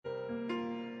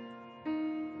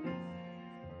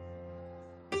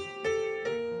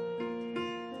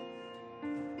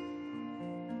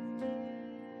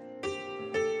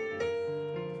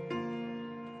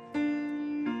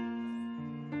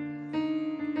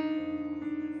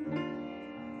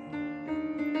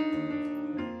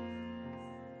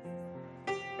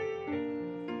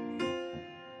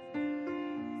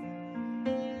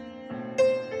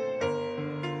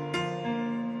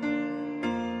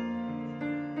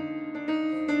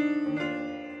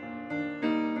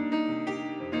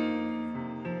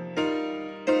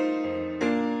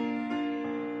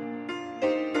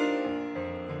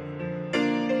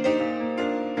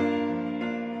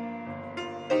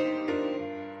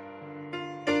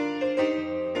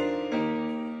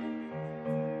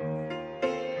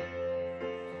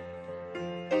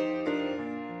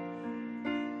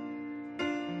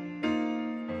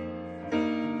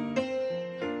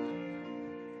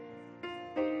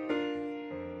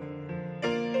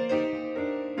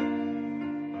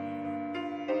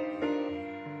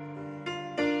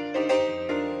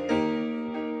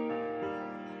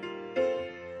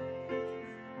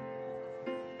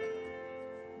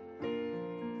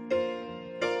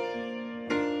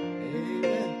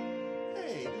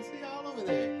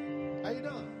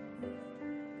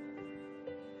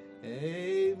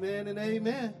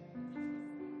amen.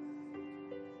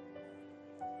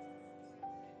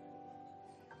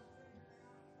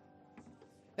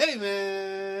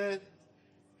 Amen.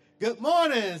 Good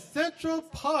morning, Central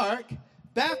Park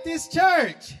Baptist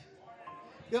Church.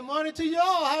 Good morning to you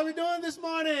all. How are we doing this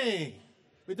morning?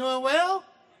 We doing well?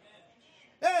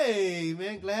 Hey,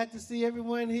 man, glad to see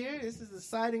everyone here. This is an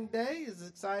exciting day. It's an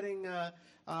exciting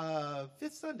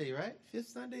fifth Sunday, right? Fifth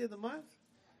Sunday of the month.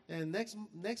 And next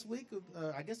week,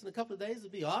 I guess in a couple of days, it'll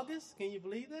be August. Can you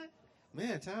believe that?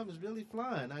 Man, time is really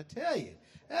flying, I tell you.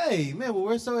 Hey, man, well,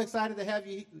 we're so excited to have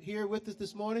you here with us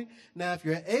this morning. Now, if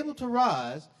you're able to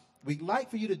rise, we'd like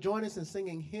for you to join us in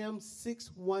singing hymn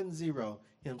 610.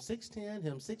 Hymn 610,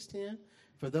 hymn 610.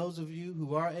 For those of you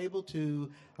who are able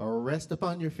to rest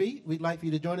upon your feet, we'd like for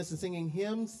you to join us in singing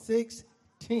hymn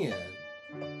 610.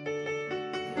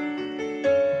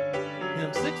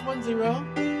 Hymn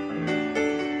 610.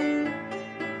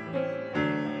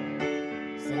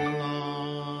 Sing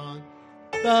along.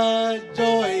 The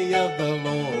joy of the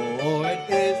Lord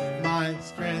is my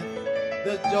strength.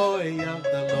 The joy of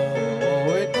the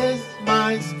Lord is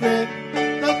my strength.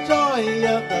 The joy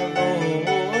of the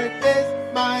Lord is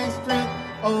my strength.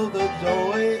 Oh, the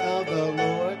joy of the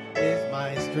Lord is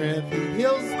my strength. He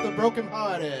heals the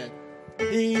brokenhearted.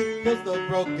 He heals the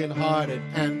brokenhearted,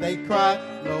 and they cry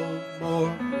no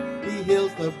more. He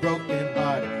heals the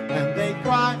brokenhearted, and they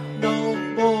cry no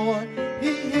more.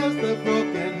 He heals the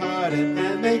brokenhearted,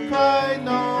 and they cry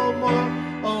no more.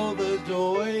 Oh, the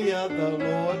joy of the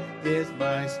Lord is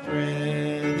my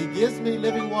strength. He gives me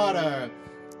living water.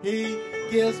 He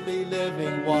gives me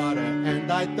living water,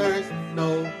 and I thirst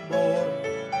no more.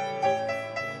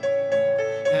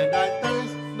 And I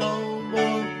thirst no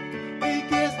more. He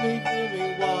gives me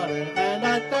living water, and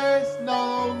I thirst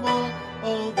no more.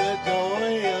 Oh, the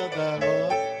joy of the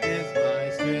Lord is my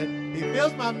strength. He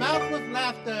fills my mouth with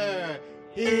laughter.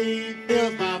 He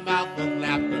fills my mouth with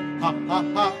laughter. Ha, ha,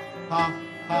 ha, ha,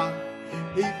 ha.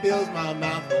 He fills my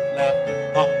mouth with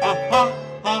laughter. Ha, ha, ha,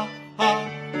 ha, ha.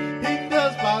 He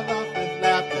fills my mouth with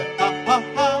laughter. Ha, ha,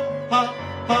 ha, ha,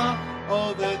 ha.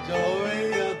 Oh, the joy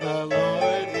of the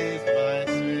Lord is my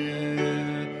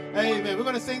strength. Amen. We're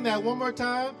going to sing that one more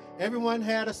time. Everyone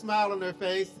had a smile on their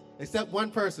face except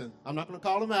one person. I'm not going to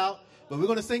call them out, but we're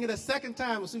going to sing it a second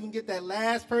time so we can get that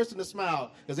last person to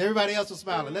smile because everybody else was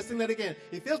smiling. Let's sing that again.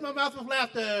 He fills my mouth with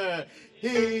laughter.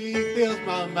 He fills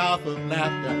my mouth with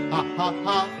laughter. Ha, ha,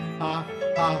 ha, ha,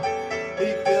 ha.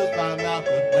 He fills my mouth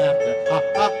with laughter. Ha,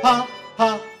 ha, ha,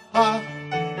 ha, ha.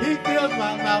 He fills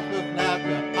my mouth with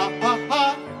laughter. Ha, ha,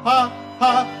 ha, ha,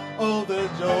 ha. Oh, the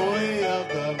joy of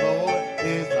the Lord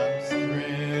is my strength.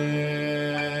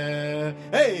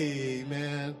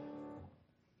 Amen.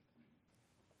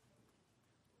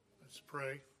 Let's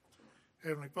pray.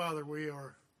 Heavenly Father, we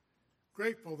are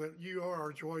grateful that you are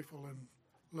our joyful and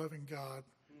loving God.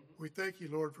 We thank you,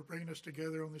 Lord, for bringing us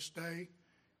together on this day.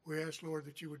 We ask, Lord,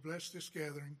 that you would bless this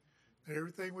gathering, that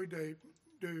everything we do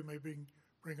may bring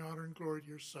honor and glory to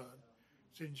your Son.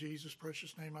 It's in Jesus'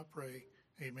 precious name I pray.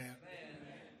 Amen.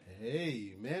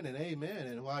 Amen and amen.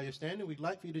 And while you're standing, we'd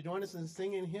like for you to join us in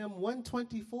singing hymn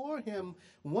 124. Hymn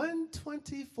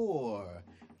 124.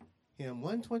 Hymn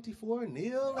 124,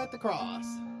 Kneel at the Cross.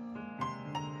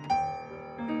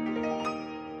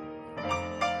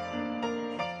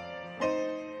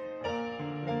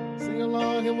 Sing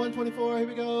along, hymn 124, here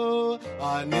we go.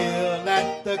 I kneel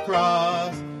at the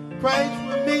cross, Christ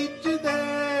will meet you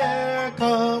there.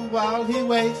 Come while he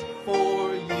waits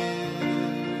for you.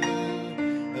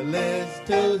 Listen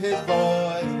to his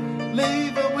voice,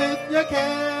 leave it with your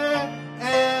care,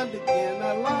 and begin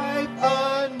a life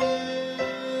anew.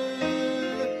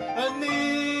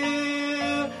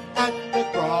 Kneel at the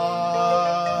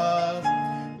cross,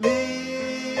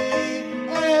 leave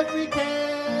every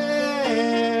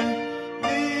care,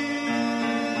 leave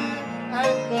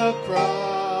at the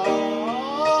cross.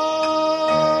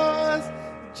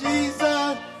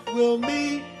 Jesus will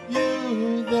meet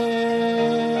you there.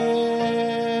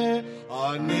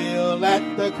 Kneel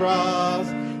at the cross,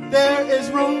 there is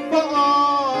room for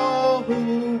all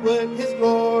who would his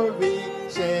glory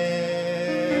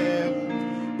share.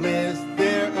 Bliss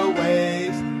there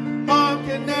awaits, harm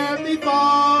can ne'er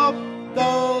befall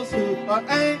those who are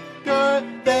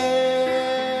anchored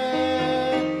there.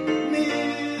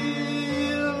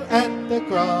 Kneel at the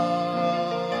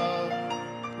cross,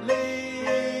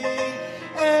 leave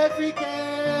every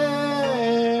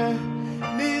care,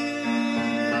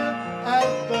 kneel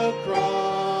at the cross.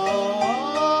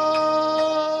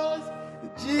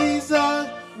 Jesus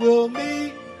will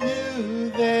meet you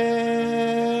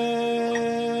there.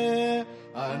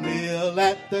 Kneel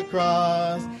at the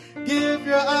cross, give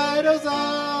your idols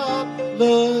up,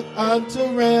 look unto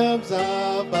realms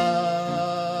above.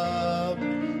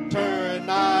 Turn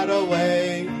not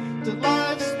away to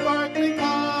life's sparkling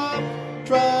cup,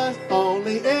 trust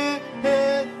only in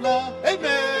His love.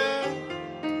 Amen.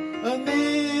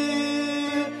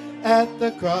 Near at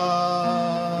the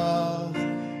cross,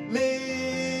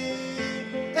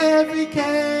 leave every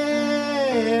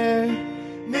care.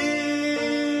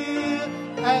 Near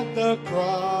at the cross,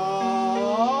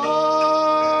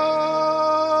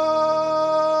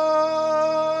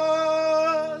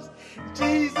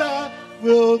 Jesus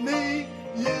will meet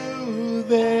you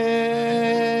there.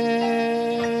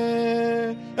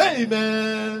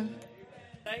 Amen.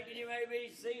 Thank you. You may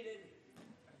be seated.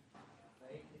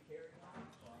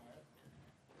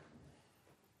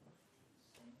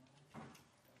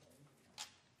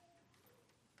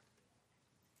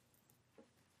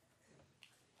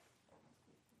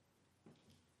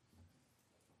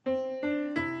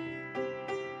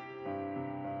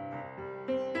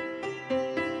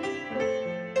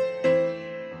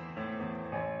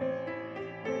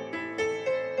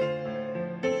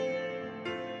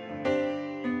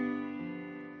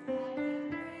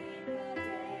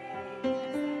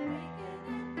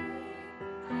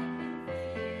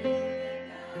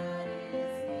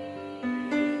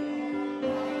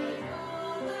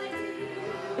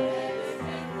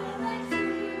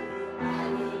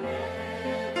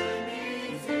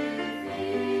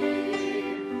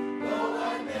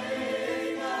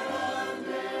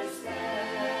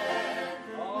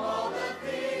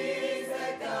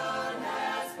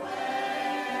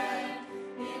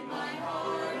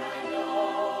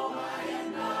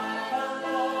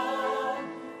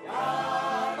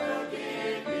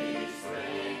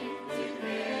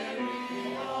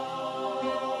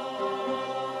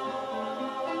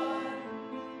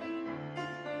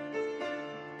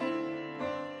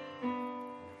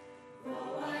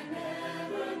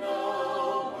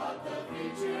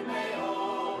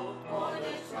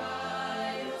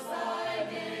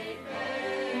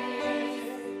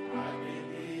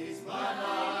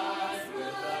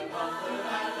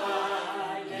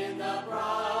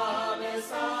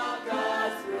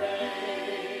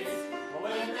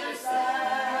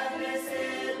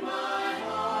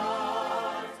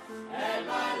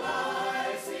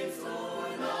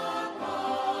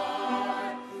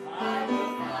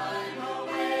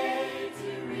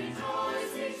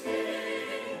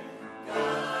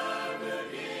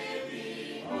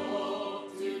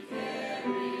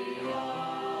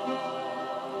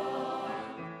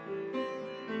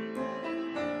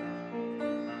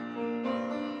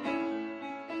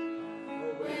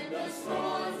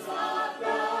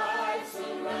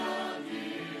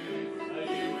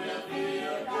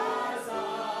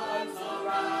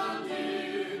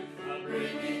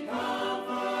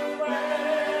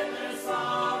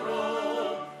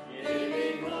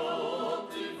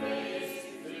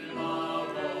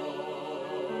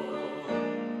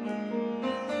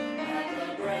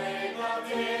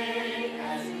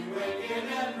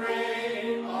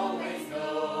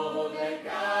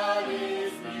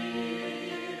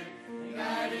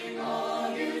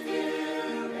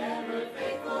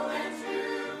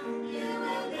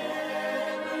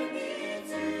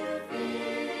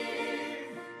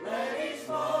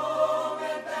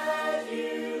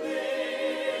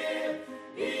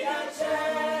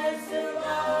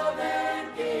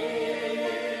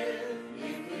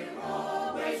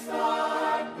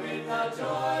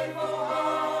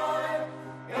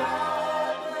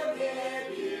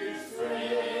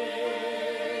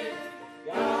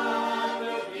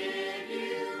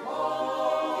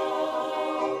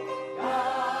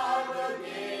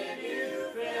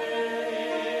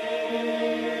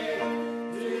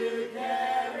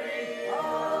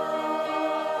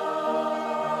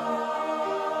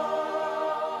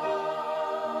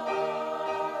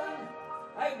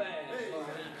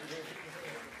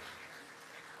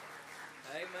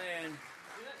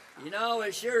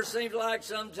 It sure seems like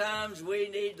sometimes we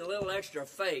need a little extra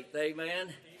faith,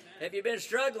 amen? Have you been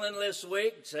struggling this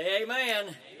week? Say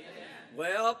amen.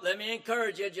 Well, let me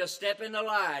encourage you, just step in the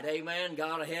light, amen?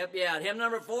 God will help you out. Hymn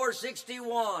number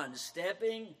 461,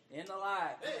 Stepping in the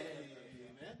Light.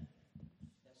 Amen.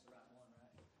 That's the right one,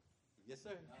 right? Yes,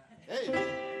 sir. Amen.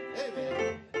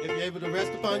 Amen. If you're able to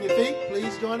rest upon your feet,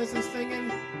 please join us in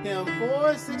singing hymn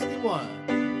 461.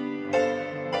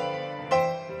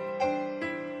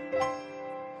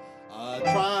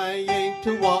 Trying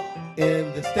to walk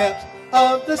in the steps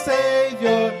of the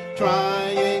Savior,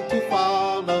 trying to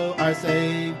follow our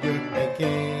Savior and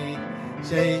King,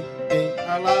 shaping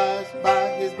our lives by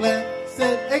His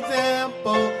blessed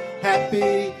example,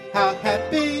 happy, how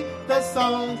happy the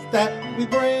songs that we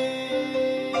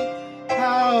bring.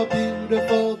 How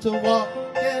beautiful to walk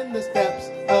in the steps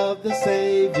of the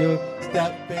Savior,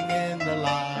 stepping in the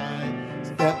light,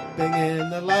 stepping in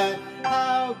the light.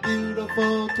 How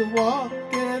beautiful to walk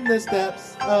in the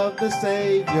steps of the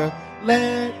Savior,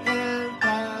 led in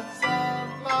paths of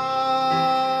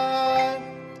life.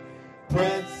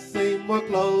 Pressing more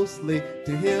closely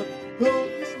to Him who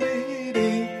is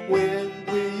leading when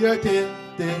we are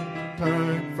tempted,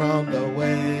 turn from the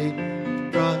way,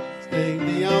 trusting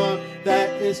the arm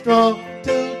that is strong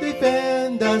to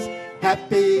defend us.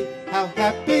 Happy, how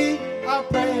happy our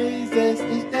praises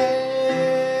each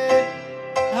day.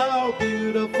 How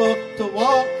beautiful to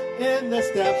walk in the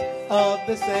steps of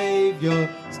the Savior,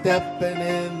 stepping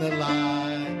in the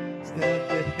light,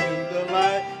 stepping in the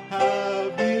light. How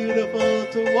beautiful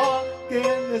to walk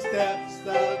in the steps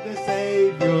of the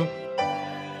Savior,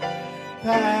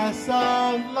 paths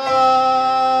of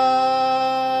light,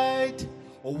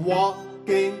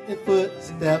 walking in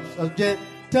footsteps of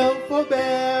gentle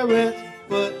forbearance,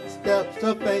 footsteps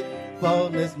of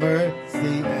faithfulness,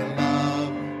 mercy, and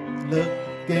love.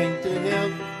 Looking to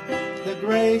Him, the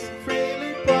grace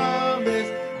freely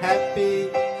promised. Happy,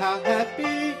 how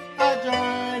happy our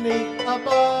journey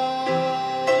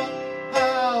above.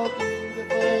 How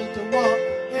beautiful to walk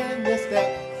in the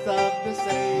steps of the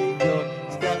Savior,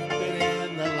 stepping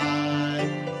in the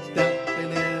light,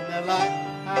 stepping in the light.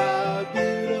 How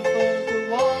beautiful to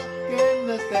walk in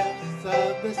the steps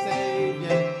of the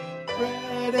Savior,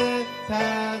 treading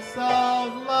paths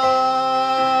of light.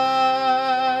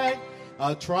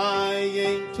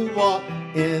 Trying to walk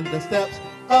in the steps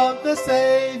of the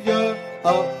Savior,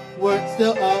 upward,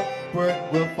 still upward,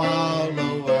 we'll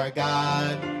follow our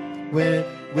God. When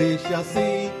we shall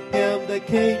see Him, the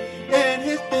King, in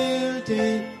His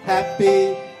beauty,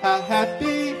 happy, how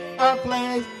happy our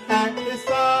place at His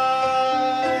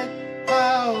side.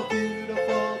 How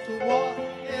beautiful to walk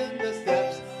in the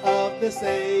steps of the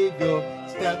Savior,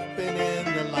 stepping in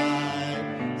the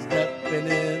light, stepping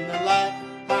in the light.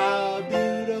 How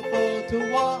beautiful to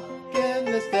walk in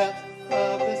the steps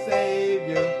of the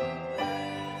Savior,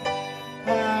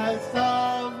 paths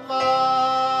of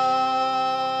light.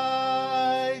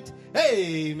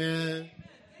 Amen.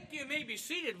 You may be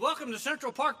seated. Welcome to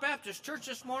Central Park Baptist Church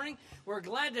this morning. We're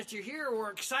glad that you're here. We're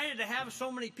excited to have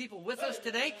so many people with us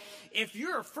today. If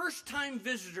you're a first-time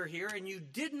visitor here and you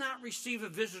did not receive a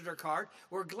visitor card,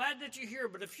 we're glad that you're here.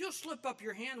 But if you'll slip up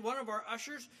your hand, one of our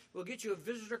ushers will get you a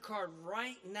visitor card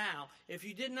right now. If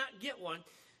you did not get one,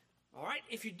 all right,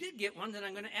 if you did get one, then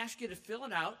I'm going to ask you to fill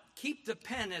it out. Keep the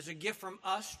pen as a gift from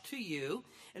us to you.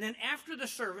 And then after the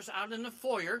service, out in the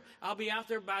foyer, I'll be out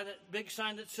there by that big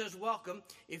sign that says welcome.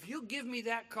 If you give me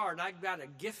that card, I've got a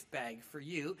gift bag for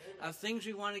you of things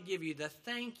we want to give you to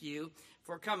thank you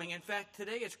for coming. In fact,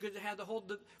 today it's good to have the whole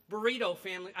burrito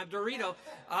family,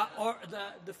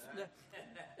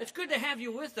 it's good to have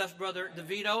you with us, Brother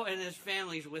DeVito and his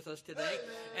family's with us today.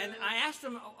 And I asked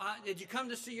them, did you come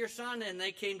to see your son? And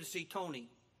they came to see Tony.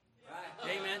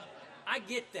 Right. Amen. I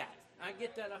get that. I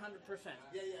get that 100%.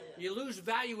 You lose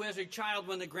value as a child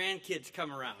when the grandkids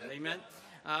come around. Amen.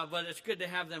 But it's good to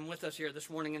have them with us here this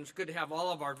morning, and it's good to have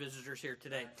all of our visitors here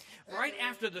today. Right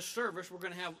after the service, we're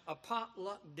going to have a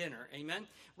potluck dinner. Amen.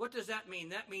 What does that mean?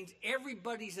 That means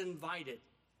everybody's invited.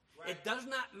 Right. It does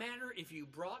not matter if you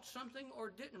brought something or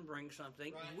didn't bring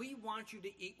something. Right. We want you to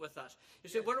eat with us. You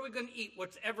say, what are we going to eat?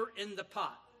 Whatever in the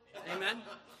pot. Amen.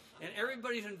 And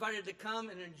everybody's invited to come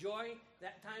and enjoy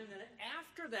that time. Then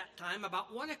after that time,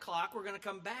 about 1 o'clock, we're going to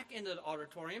come back into the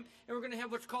auditorium, and we're going to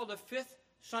have what's called a fifth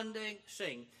Sunday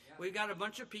sing. Yeah. We've got a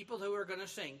bunch of people who are going to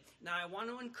sing. Now, I want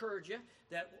to encourage you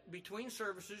that between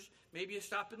services, maybe you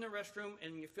stop in the restroom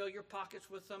and you fill your pockets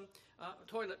with some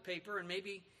toilet paper, and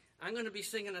maybe I'm going to be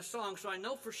singing a song, so I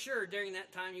know for sure during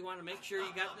that time you want to make sure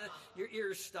you got your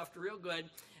ears stuffed real good.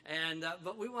 And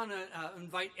but we want to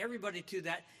invite everybody to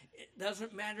that. It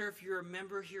doesn't matter if you're a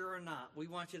member here or not. We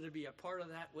want you to be a part of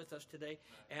that with us today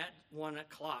at 1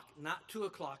 o'clock. Not 2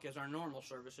 o'clock as our normal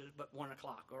services, but 1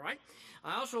 o'clock, all right?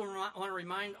 I also want to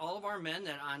remind all of our men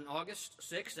that on August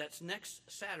 6th, that's next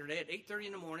Saturday at 8:30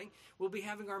 in the morning, we'll be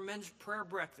having our men's prayer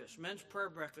breakfast.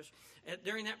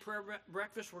 During that prayer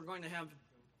breakfast, we're going to have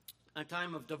a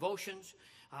time of devotions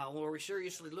where we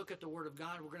seriously look at the Word of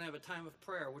God. We're going to have a time of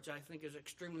prayer, which I think is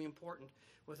extremely important.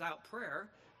 Without prayer,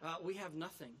 we have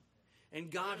nothing. And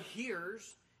God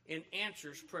hears and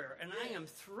answers prayer. And I am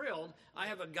thrilled I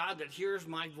have a God that hears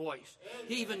my voice.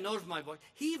 He even knows my voice.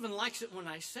 He even likes it when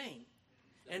I sing.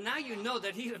 And now you know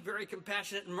that He's a very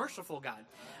compassionate and merciful God.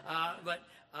 But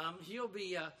He'll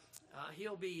be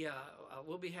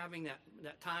we'll be having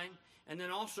that time. And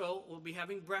then also, we'll be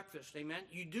having breakfast, amen?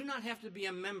 You do not have to be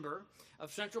a member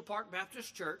of Central Park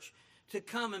Baptist Church to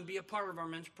come and be a part of our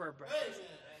men's prayer breakfast.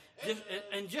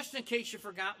 And just in case you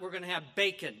forgot, we're going to have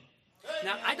bacon.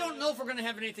 Now, I don't know if we're going to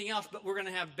have anything else, but we're going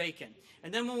to have bacon.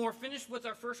 And then when we're finished with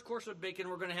our first course of bacon,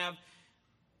 we're going to have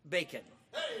bacon.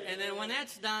 And then when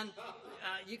that's done,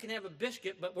 you can have a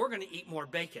biscuit, but we're going to eat more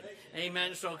bacon.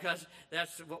 Amen? So, because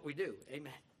that's what we do.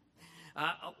 Amen.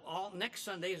 Next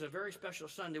Sunday is a very special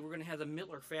Sunday. We're going to have the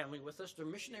Miller family with us. They're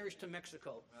missionaries to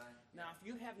Mexico. Now, if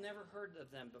you have never heard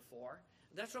of them before,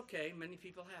 that's okay. Many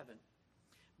people haven't.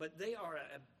 But they are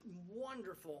a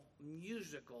wonderful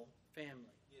musical family.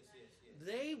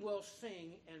 They will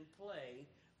sing and play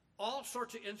all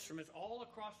sorts of instruments all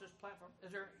across this platform.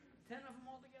 Is there 10 of them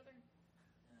altogether?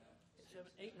 7,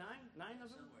 8, 9? 9 of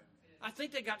them? I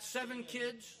think they got 7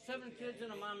 kids. 7 kids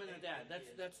and a mom and a dad.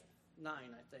 That's 9,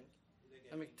 I think.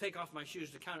 Let me take off my shoes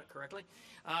to count it correctly.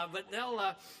 But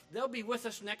they'll be with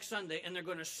us next Sunday, and they're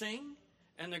going to sing,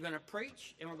 and they're going to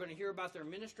preach, and we're going to hear about their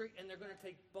ministry, and they're going to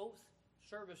take both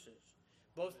services,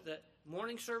 both the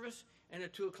morning service and the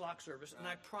 2 o'clock service. And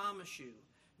I promise you,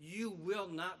 you will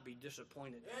not be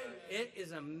disappointed. It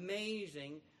is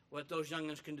amazing what those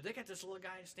young'uns can do. They got this little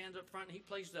guy who stands up front, and he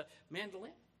plays the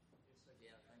mandolin.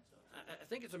 I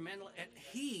think it's a mandolin, and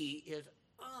he is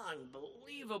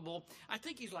unbelievable. I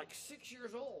think he's like 6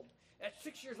 years old. At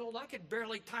 6 years old, I could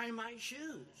barely tie my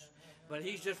shoes. But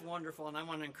he's just wonderful, and I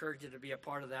want to encourage you to be a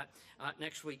part of that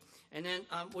next week. And then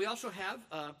we also have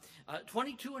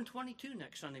 22 and 22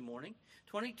 next Sunday morning.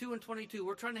 22 and 22.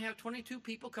 We're trying to have 22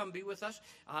 people come be with us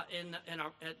at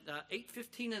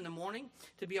 8:15 in the morning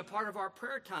to be a part of our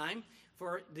prayer time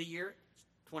for the year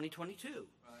 2022.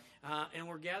 And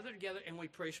we're gathered together, and we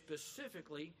pray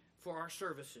specifically for our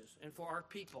services and for our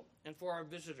people and for our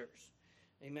visitors.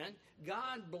 Amen.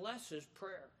 God blesses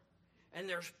prayer. And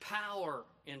there's power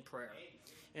in prayer.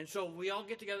 And so we all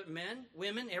get together, men,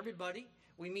 women, everybody.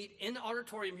 We meet in the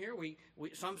auditorium here. We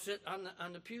some sit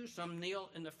on the pews, some kneel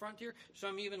in the front here,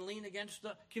 some even lean against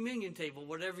the communion table,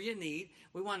 whatever you need.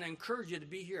 We want to encourage you to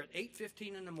be here at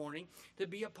 8:15 in the morning to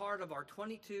be a part of our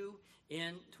 22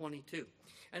 in 22.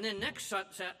 And then next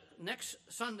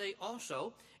Sunday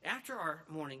also, after our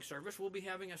morning service, we'll be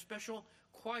having a special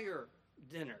choir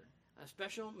dinner, a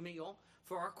special meal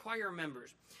for our choir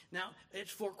members. Now,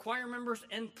 it's for choir members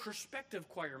and prospective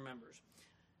choir members.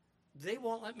 They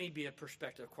won't let me be a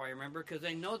prospective choir member because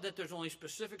they know that there's only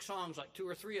specific songs, like 2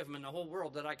 or 3 of them in the whole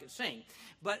world, that I could sing.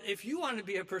 But if you want to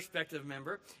be a prospective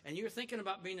member and you're thinking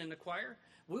about being in the choir,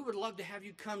 we would love to have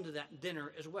you come to that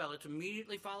dinner as well. It's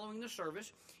immediately following the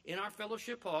service in our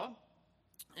fellowship hall.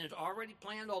 And it's already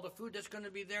planned, all the food that's going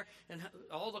to be there, and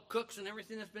all the cooks and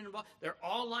everything that's been involved. They're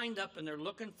all lined up, and they're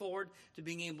looking forward to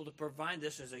being able to provide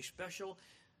this as a special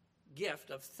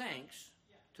gift of thanks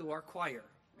to our choir.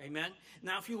 Amen?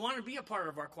 Now, if you want to be a part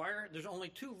of our choir, there's only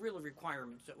 2 real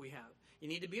requirements that we have. You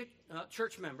need to be a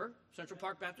church member, Central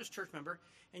Park Baptist church member,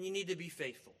 and you need to be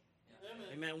faithful.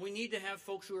 Amen. We need to have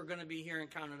folks who are going to be here and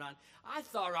counted on. I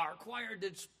thought our choir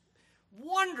did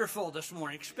wonderful this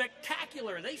morning,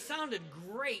 spectacular. They sounded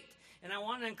great, and I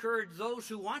want to encourage those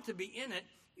who want to be in it,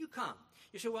 you come.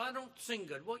 You say, well, I don't sing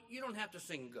good. Well, you don't have to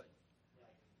sing good.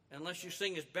 Unless you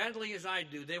sing as badly as I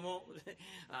do, they won't.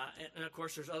 And, of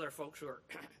course, there's other folks who are.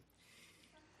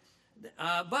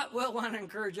 But we'll want to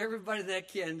encourage everybody that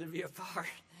can to be a part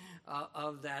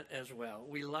of that as well.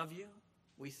 We love you.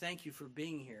 We thank you for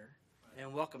being here,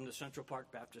 and welcome to Central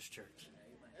Park Baptist Church.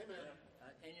 Amen.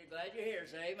 And you're glad you're here.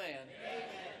 Say amen. Amen.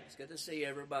 It's good to see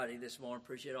everybody this morning.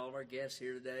 Appreciate all of our guests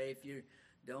here today. If you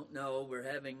don't know,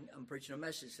 I'm preaching a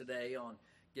message today on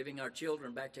giving our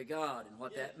children back to God and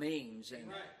what that means and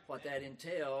what that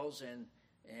entails.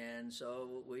 And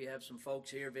so we have some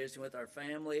folks here visiting with our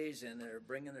families, and they're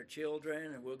bringing their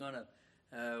children, and we're gonna.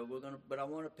 But I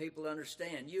want people to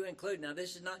understand, you included. Now,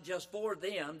 this is not just for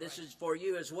them. This is for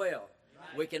you as well.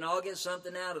 We can all get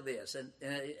something out of this,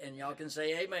 and y'all can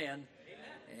say amen.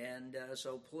 And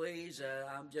so please,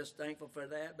 I'm just thankful for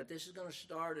that. But this is going to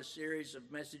start a series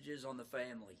of messages on the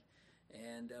family,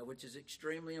 and which is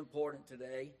extremely important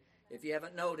today. If you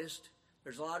haven't noticed,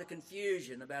 there's a lot of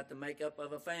confusion about the makeup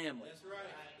of a family. That's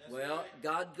right. Well,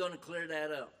 God's going to clear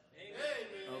that up.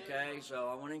 Amen. Okay, so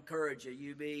I want to encourage you.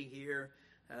 You be here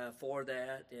for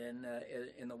that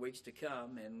in the weeks to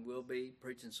come, and we'll be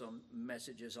preaching some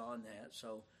messages on that.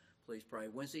 So please pray.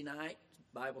 Wednesday night,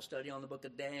 Bible study on the book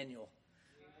of Daniel.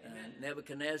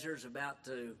 Nebuchadnezzar's about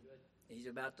to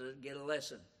get a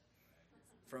lesson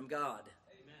from God.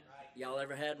 Y'all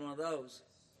ever had one of those?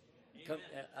 Come,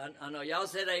 I know y'all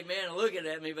said amen looking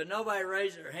at me, but nobody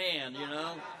raised their hand, you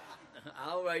know.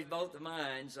 I'll raise both of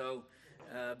mine, so,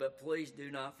 but please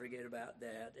do not forget about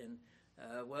that. And,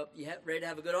 well, you ready to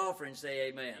have a good offering, say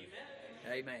amen.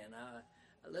 Amen.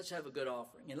 Let's have a good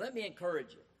offering. And let me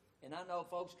encourage you. And I know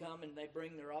folks come and they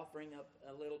bring their offering up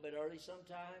a little bit early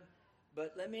sometime,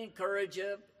 but let me encourage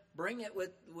you, bring it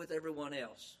with everyone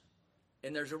else.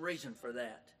 And there's a reason for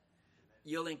that.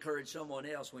 You'll encourage someone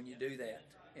else when you do that.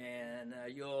 And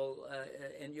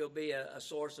you'll be a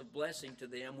source of blessing to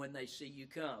them when they see you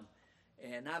come.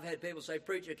 And I've had people say,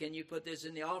 "Preacher, can you put this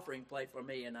in the offering plate for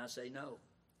me?" And I say no,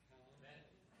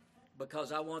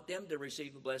 because I want them to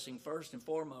receive the blessing first and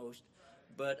foremost.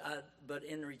 But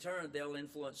in return, they'll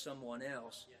influence someone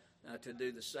else to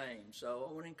do the same. So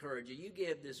I want to encourage you. You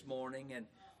give this morning, and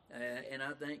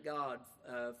I thank God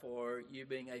for you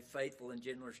being a faithful and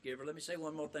generous giver. Let me say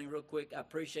one more thing real quick. I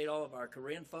appreciate all of our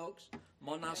Korean folks.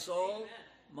 Monasol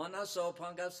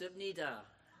Pangasipnita.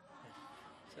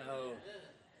 So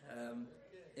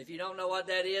if you don't know what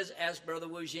that is, ask Brother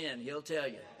Wu Jin. He'll tell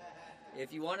you.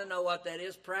 If you want to know what that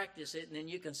is, practice it, and then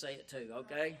you can say it too,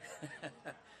 okay?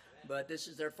 But this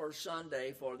is their first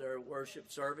Sunday for their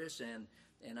worship service, and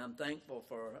I'm thankful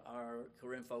for our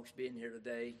Korean folks being here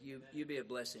today. You be a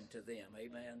blessing to them.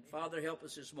 Amen. Father, help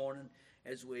us this morning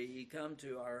as we come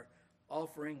to our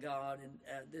offering, God. And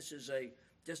this is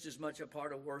just as much a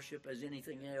part of worship as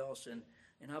anything else. And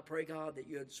I pray, God, that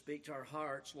you would speak to our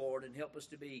hearts, Lord, and help us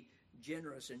to be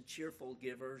generous and cheerful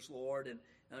givers, Lord, and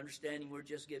understanding we're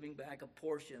just giving back a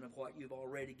portion of what you've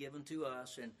already given to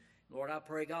us. And Lord, I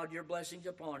pray, God, your blessings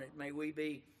upon it. May we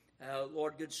be,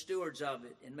 Lord, good stewards of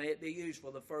it, and may it be used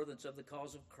for the furtherance of the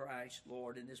cause of Christ,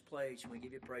 Lord, in this place. And we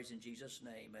give you praise in Jesus'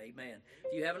 name. Amen.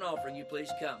 If you have an offering, you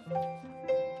please come.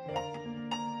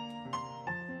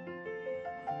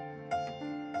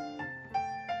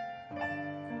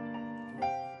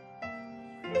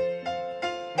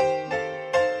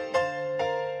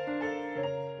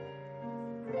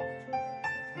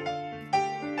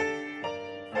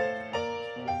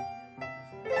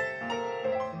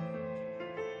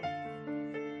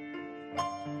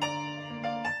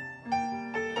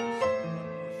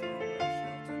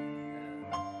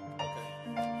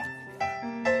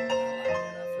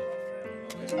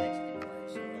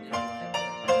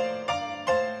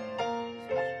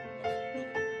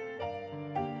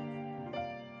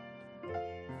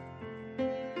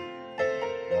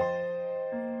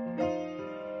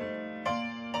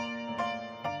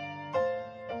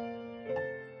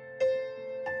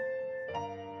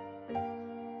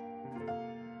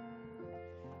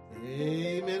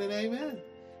 Amen and amen.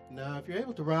 Now, if you're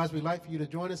able to rise, we'd like for you to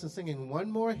join us in singing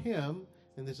one more hymn,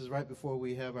 and this is right before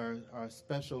we have our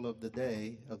special of the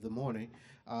day, of the morning.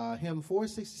 Hymn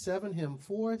 467, hymn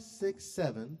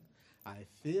 467, I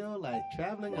Feel Like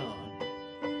Traveling On.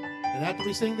 And after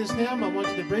we sing this hymn, I want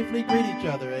you to briefly greet each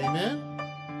other. Amen.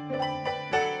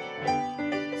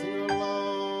 Sing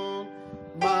along.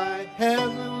 My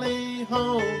heavenly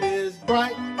home is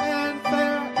bright and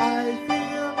fair. I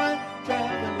feel like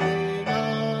traveling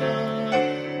on.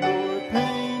 Nor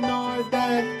pain nor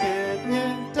death can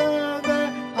enter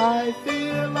there. I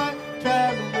feel like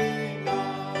traveling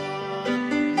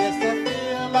on. Yes, I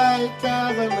feel like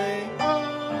traveling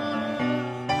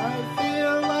on. I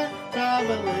feel like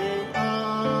traveling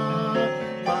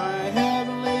on. My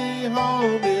heavenly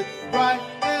home is bright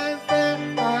and fair.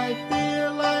 I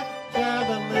feel like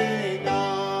traveling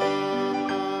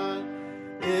on.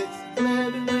 It's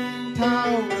glittering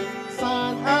towers,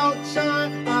 sun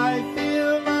outshine. I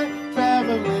feel like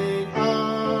traveling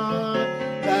on.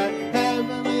 That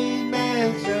heavenly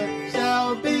mansion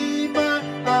shall be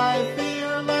mine. I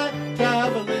feel like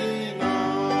traveling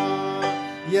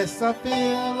on. Yes, I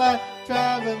feel like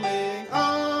traveling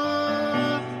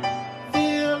on.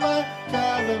 Feel like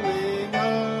traveling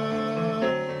on.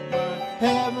 My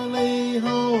heavenly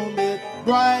home is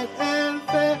bright and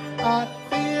fair. I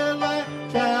feel like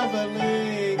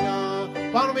traveling on.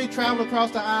 Why don't we travel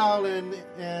across the aisle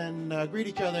and greet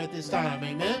each other at this time?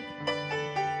 Amen.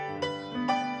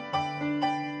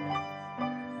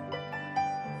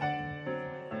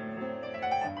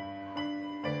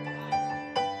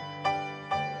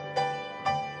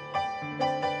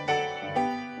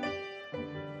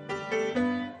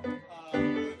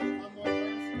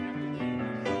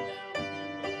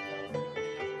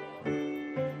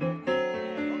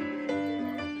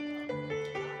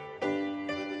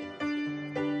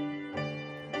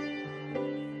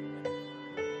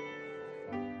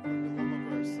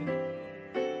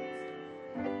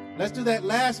 Let's do that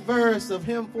last verse of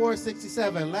hymn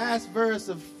 467. Last verse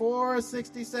of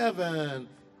 467.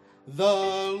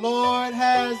 The Lord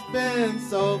has been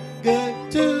so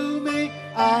good to me.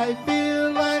 I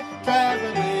feel like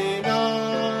traveling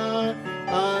on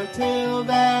until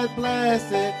that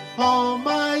blessed home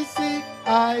I see.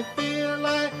 I feel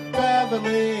like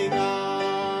traveling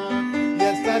on.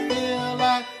 Yes, I feel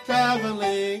like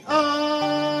traveling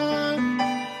on.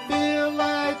 Feel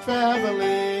like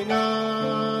traveling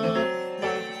on.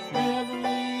 My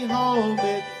heavenly home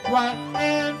is right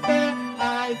and fair.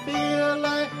 I feel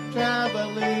like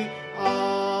traveling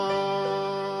on.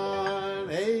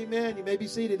 Amen. You may be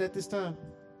seated at this time.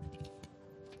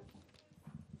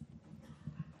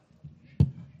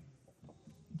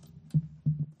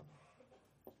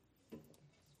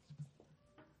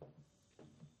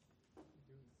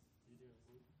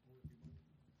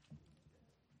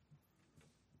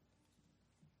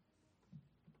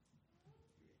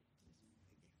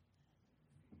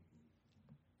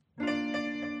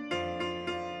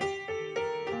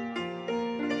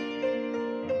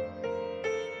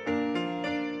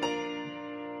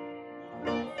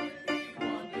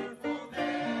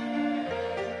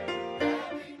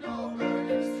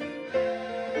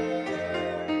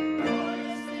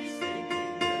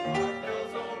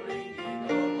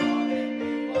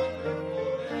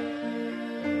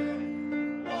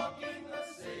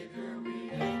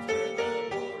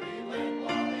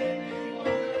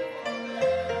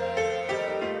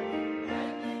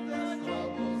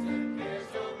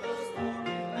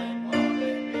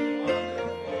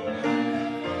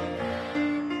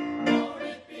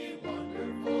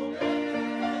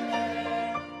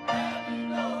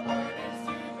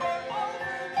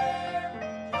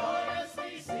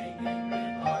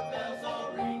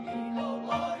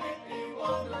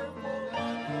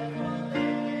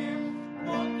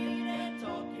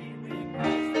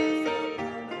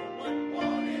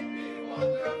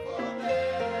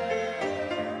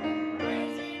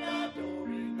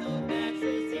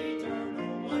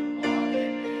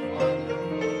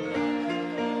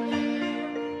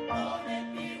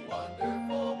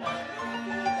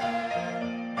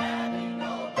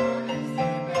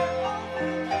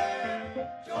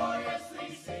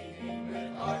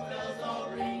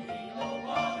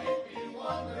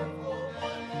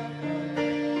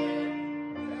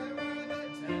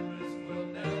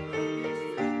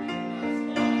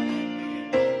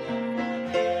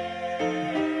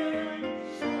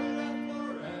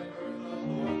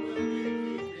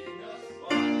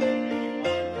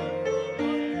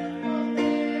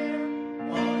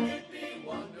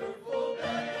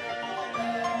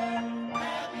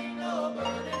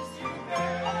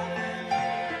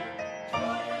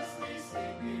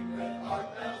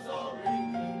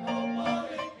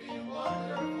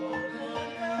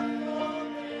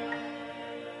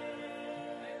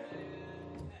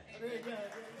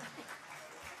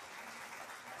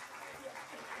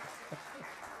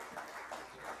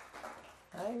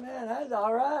 Amen. That's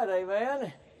all right.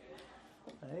 Amen.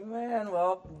 Amen.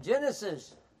 Well,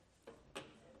 Genesis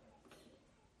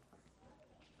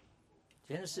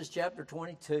chapter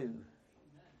 22.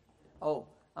 Oh,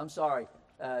 I'm sorry.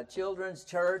 Children's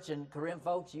Church and Korean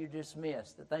folks, you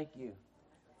dismissed. Thank you.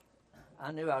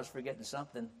 I knew I was forgetting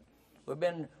something. We've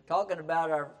been talking about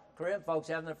our Korean folks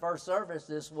having their first service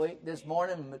this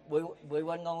morning. But we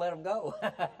wasn't going to let them go.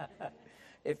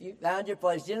 If you found your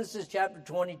place, Genesis chapter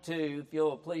 22, if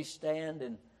you'll please stand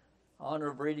in honor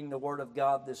of reading the Word of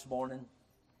God this morning.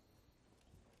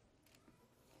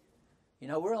 You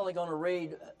know, we're only going to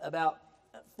read about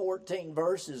 14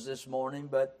 verses this morning,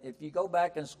 but if you go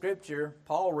back in Scripture,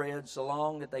 Paul read so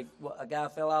long that a guy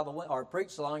fell out of the wind, or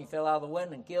preached so long he fell out of the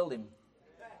wind and killed him.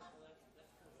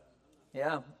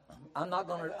 Yeah, I'm not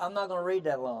going to read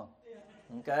that long.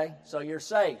 Okay, so you're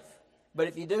safe. But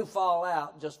if you do fall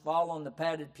out, just fall on the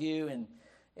padded pew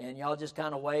and y'all just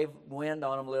kind of wave wind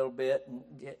on them a little bit, and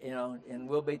and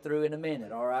we'll be through in a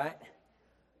minute. All right?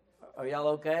 Are y'all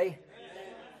okay?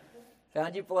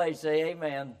 Found your place? Say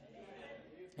amen.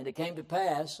 And it came to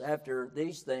pass after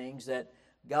these things that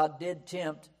God did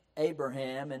tempt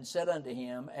Abraham and said unto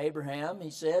him, Abraham, he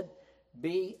said,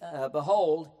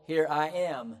 behold, here I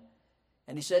am.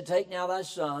 And he said, take now thy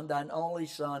son, thine only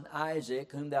son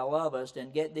Isaac, whom thou lovest,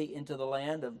 and get thee into the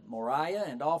land of Moriah,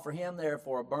 and offer him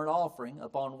therefore a burnt offering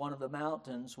upon one of the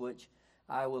mountains which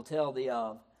I will tell thee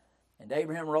of. And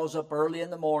Abraham rose up early in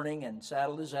the morning, and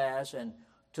saddled his ass, and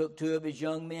took two of his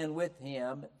young men with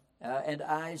him, and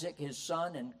Isaac his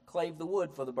son, and clave the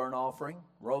wood for the burnt offering,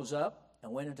 rose up,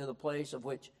 and went into the place of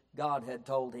which God had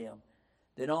told him.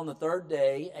 Then on the third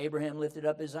day Abraham lifted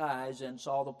up his eyes, and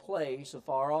saw the place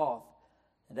afar off.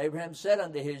 And Abraham said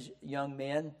unto his young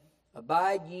men,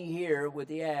 Abide ye here with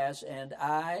the ass, and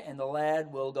I and the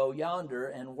lad will go yonder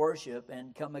and worship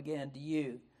and come again to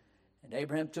you. And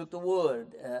Abraham took the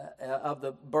wood of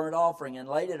the burnt offering and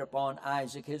laid it upon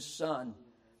Isaac his son.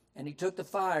 And he took the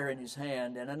fire in his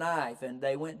hand and a knife, and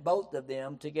they went both of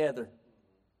them together.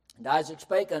 And Isaac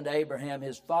spake unto Abraham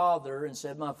his father, and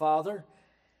said, My father.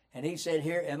 And he said,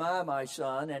 Here am I, my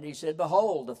son. And he said,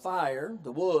 Behold, the fire,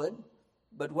 the wood,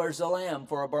 but where's the lamb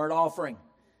for a burnt offering?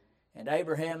 And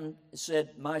Abraham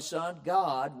said, My son,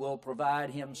 God will provide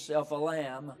himself a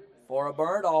lamb for a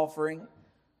burnt offering.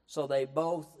 So they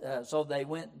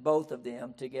went both of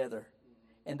them together.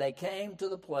 And they came to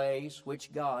the place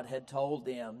which God had told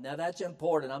them. Now that's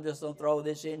important. I'm just going to throw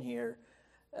this in here.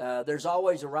 There's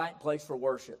always a right place for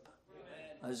worship.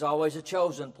 There's always a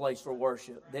chosen place for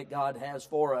worship that God has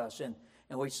for us. And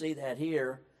we see that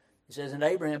here. It says, And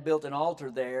Abraham built an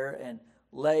altar there and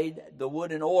laid the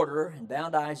wood in order, and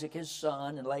bound Isaac his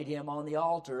son, and laid him on the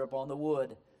altar upon the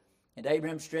wood. And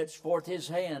Abraham stretched forth his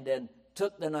hand, and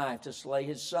took the knife to slay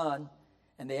his son.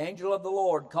 And the angel of the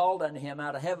Lord called unto him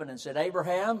out of heaven, and said,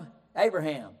 Abraham,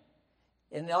 Abraham.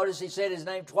 And notice he said his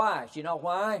name twice. You know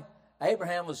why?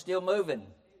 Abraham was still moving.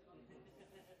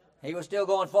 He was still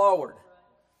going forward.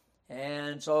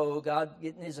 And so God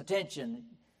getting his attention.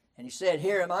 And he said,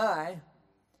 Here am I.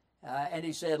 And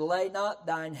he said, Lay not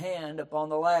thine hand upon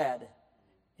the lad.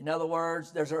 In other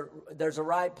words, there's a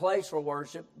right place for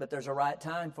worship, but there's a right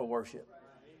time for worship.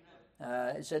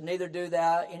 It said, Neither do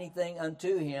thou anything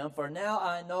unto him, for now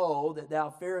I know that thou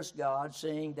fearest God,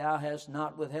 seeing thou hast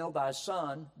not withheld thy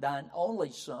son, thine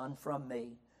only son, from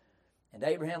me. And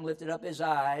Abraham lifted up his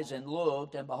eyes and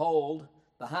looked, and behold,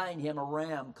 behind him a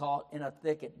ram caught in a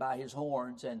thicket by his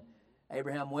horns. And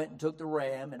Abraham went and took the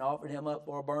ram and offered him up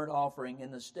for a burnt offering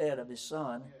in the stead of his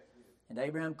son. And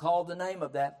Abraham called the name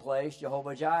of that place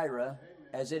Jehovah-Jireh,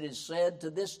 as it is said to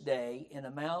this day, In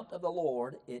the mount of the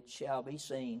Lord it shall be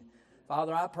seen.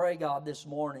 Father, I pray, God, this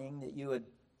morning that you would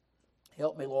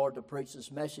help me, Lord, to preach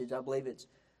this message. I believe it's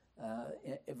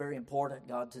very important,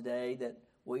 God, today that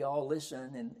we all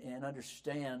listen and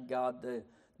understand, God,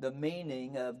 the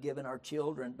meaning of giving our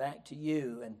children back to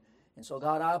you. And so,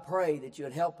 God, I pray that you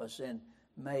would help us, and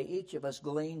may each of us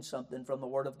glean something from the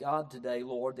Word of God today,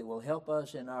 Lord, that will help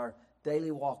us in our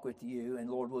daily walk with you. And,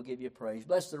 Lord, we'll give you praise.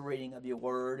 Bless the reading of your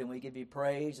Word, and we give you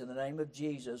praise. In the name of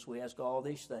Jesus, we ask all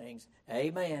these things.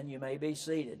 Amen. You may be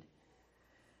seated.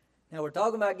 Now, we're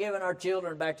talking about giving our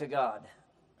children back to God.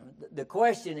 The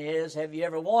question is, have you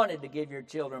ever wanted to give your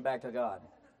children back to God?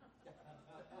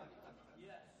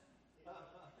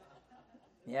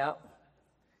 Yeah.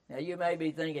 Now, you may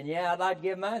be thinking, I'd like to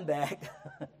give mine back.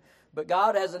 But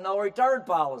God has a no-return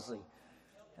policy.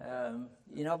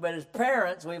 But as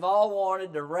parents, we've all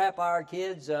wanted to wrap our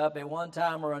kids up at one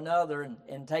time or another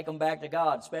and take them back to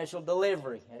God. Special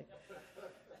delivery.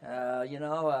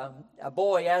 A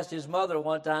boy asked his mother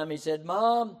one time, he said,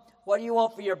 Mom, what do you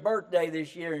want for your birthday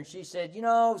this year? And she said,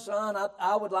 son,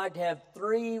 I would like to have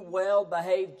 3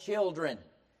 well-behaved children.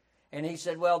 And he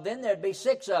said, well, then there'd be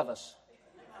 6 of us.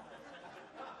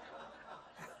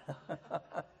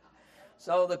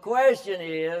 So the question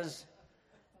is,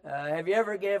 have you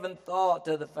ever given thought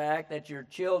to the fact that your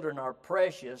children are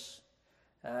precious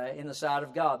in the sight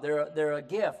of God? They're a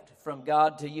gift from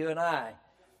God to you and I.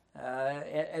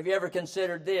 Have you ever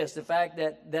considered this, the fact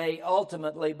that they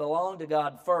ultimately belong to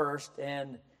God first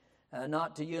and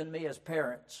not to you and me as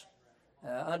parents?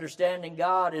 Understanding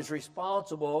God is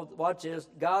responsible, watch this,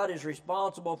 God is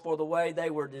responsible for the way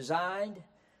they were designed.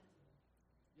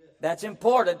 That's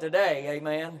important today,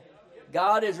 amen.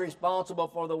 God is responsible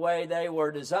for the way they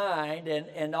were designed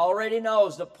and already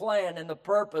knows the plan and the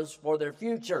purpose for their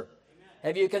future.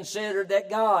 Have you considered that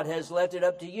God has left it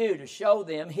up to you to show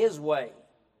them His way?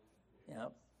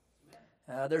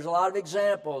 There's a lot of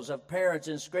examples of parents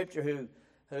in Scripture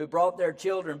who brought their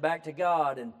children back to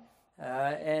God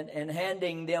and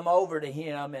handing them over to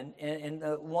Him. And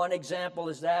one example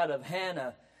is that of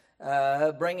Hannah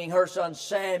bringing her son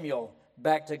Samuel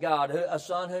back to God, a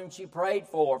son whom she prayed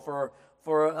for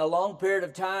a long period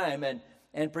of time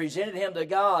and presented him to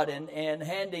God and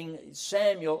handing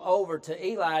Samuel over to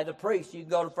Eli the priest. You can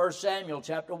go to 1 Samuel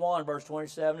chapter 1, verse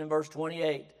 27 and verse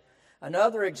 28.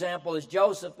 Another example is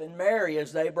Joseph and Mary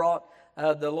as they brought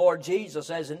the Lord Jesus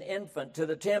as an infant to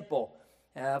the temple.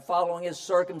 Following his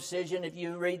circumcision, if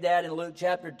you read that in Luke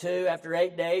chapter 2, after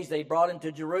 8 days they brought him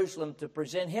to Jerusalem to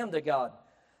present him to God.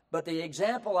 But the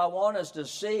example I want us to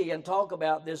see and talk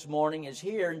about this morning is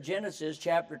here in Genesis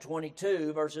chapter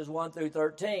 22, verses 1 through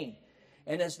 13.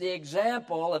 And it's the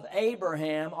example of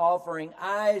Abraham offering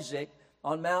Isaac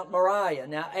on Mount Moriah.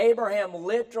 Now, Abraham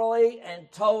literally and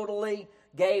totally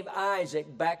gave Isaac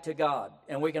back to God.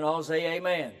 And we can all say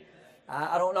amen.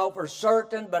 I don't know for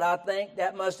certain, but I think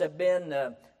that must have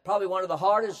been probably one of the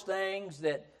hardest things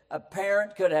that a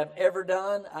parent could have ever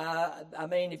done. I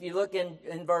mean, if you look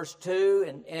in verse 2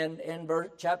 and in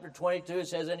chapter 22, it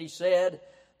says, "And he said,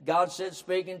 God said,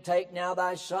 speaking, take now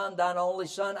thy son, thine only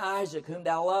son Isaac, whom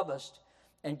thou lovest,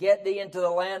 and get thee into the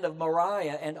land of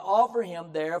Moriah, and offer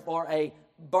him there for a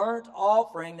burnt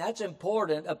offering," that's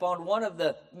important, "upon one of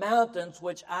the mountains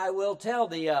which I will tell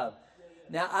thee of."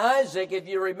 Now, Isaac, if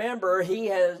you remember,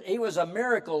 he was a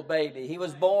miracle baby. He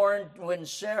was born when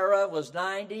Sarah was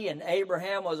 90 and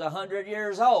Abraham was 100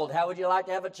 years old. How would you like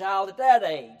to have a child at that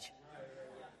age?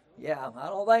 Yeah, I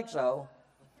don't think so.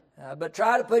 But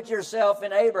try to put yourself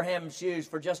in Abraham's shoes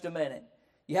for just a minute.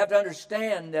 You have to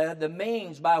understand the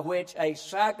means by which a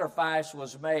sacrifice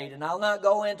was made. And I'll not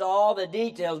go into all the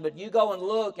details, but you go and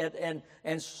look at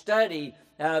and study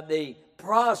the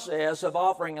process of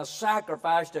offering a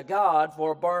sacrifice to God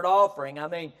for a burnt offering. I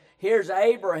mean, here's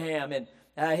Abraham, and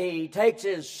he takes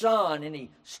his son and he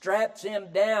straps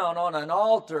him down on an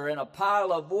altar in a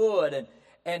pile of wood,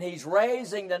 and he's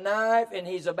raising the knife, and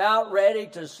he's about ready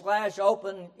to slash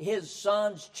open his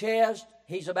son's chest.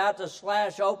 He's about to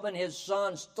slash open his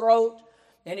son's throat,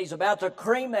 and he's about to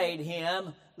cremate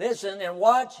him. Listen and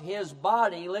watch his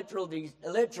body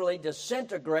literally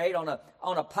disintegrate on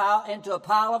a pile into a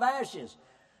pile of ashes.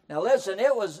 Now listen,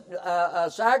 it was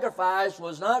a sacrifice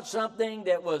was not something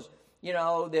that was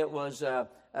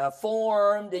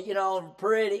formed,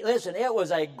 pretty. Listen, it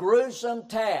was a gruesome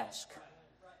task.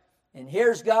 And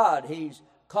here's God. He's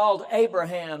called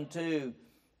Abraham to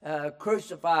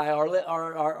crucify or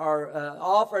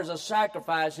offer as a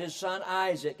sacrifice his son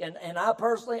Isaac. And I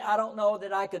personally, I don't know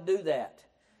that I could do that.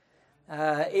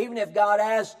 Even if God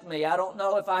asked me, I don't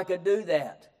know if I could do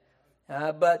that.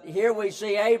 But here we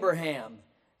see Abraham.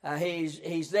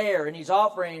 He's there, and he's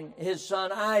offering his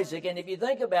son Isaac. And if you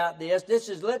think about this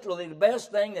is literally the best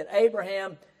thing that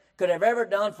Abraham could have ever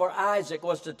done for Isaac,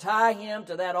 was to tie him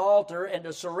to that altar and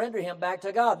to surrender him back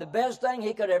to God. The best thing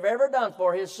he could have ever done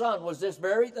for his son was this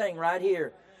very thing right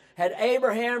here. Had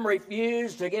Abraham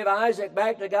refused to give Isaac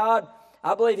back to God,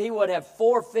 I believe he would have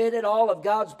forfeited all of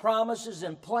God's promises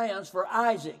and plans for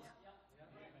Isaac.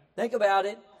 Think about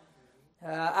it.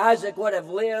 Isaac would have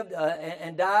lived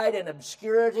and died in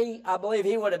obscurity. I believe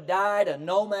he would have died a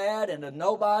nomad and a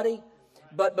nobody.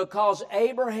 But because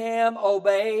Abraham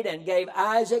obeyed and gave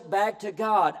Isaac back to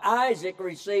God, Isaac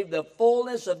received the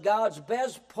fullness of God's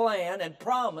best plan and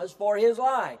promise for his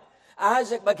life.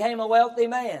 Isaac became a wealthy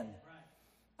man.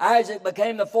 Isaac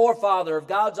became the forefather of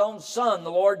God's own son,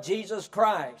 the Lord Jesus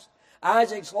Christ.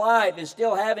 Isaac's life is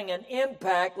still having an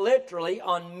impact literally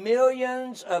on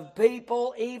millions of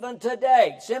people even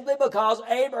today, simply because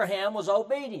Abraham was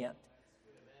obedient.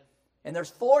 And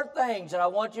there's 4 things that I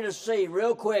want you to see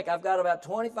real quick. I've got about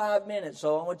 25 minutes,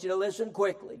 so I want you to listen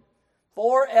quickly.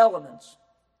 4 elements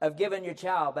of giving your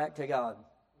child back to God.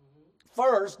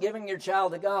 First, giving your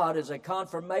child to God is a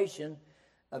confirmation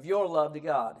of your love to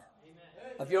God,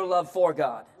 of your love for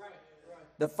God.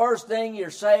 The first thing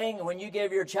you're saying when you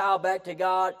give your child back to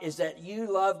God is that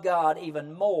you love God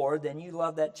even more than you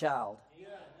love that child.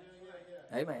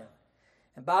 Amen.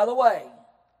 And by the way,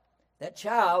 that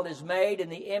child is made in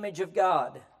the image of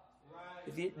God.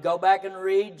 If you go back and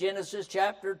read Genesis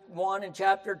chapter 1 and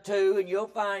chapter 2, and you'll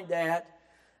find that.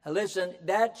 Listen,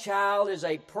 that child is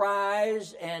a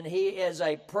prize and he is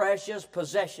a precious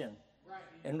possession.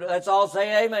 And let's all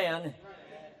say amen.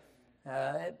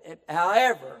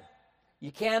 However,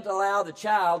 you can't allow the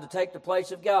child to take the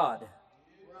place of God.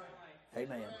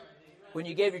 Amen. When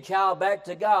you give your child back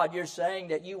to God, you're saying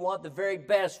that you want the very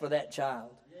best for that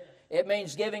child. It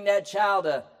means giving that child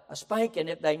a spanking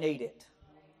if they need it.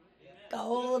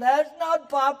 Oh, that's not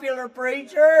popular,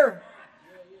 preacher.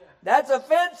 That's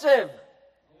offensive.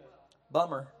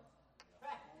 Bummer.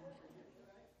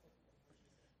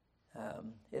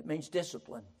 It means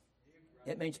discipline.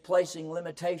 It means placing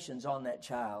limitations on that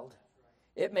child.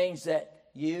 It means that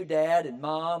you, Dad and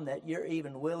Mom, that you're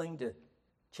even willing to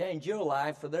change your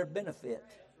life for their benefit.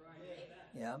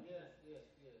 Yeah.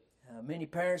 Many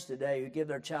parents today who give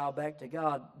their child back to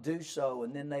God do so,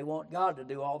 and then they want God to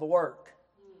do all the work.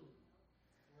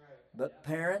 But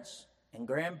parents and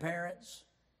grandparents,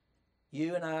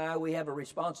 you and I, we have a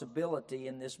responsibility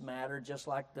in this matter, just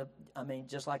like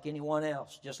anyone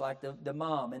else, just like the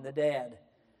mom and the dad.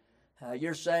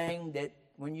 You're saying that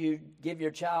when you give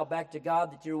your child back to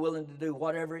God, that you're willing to do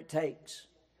whatever it takes.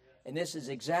 And this is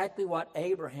exactly what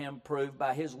Abraham proved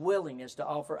by his willingness to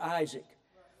offer Isaac.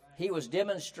 He was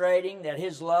demonstrating that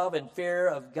his love and fear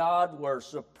of God were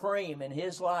supreme in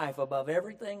his life above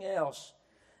everything else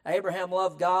Abraham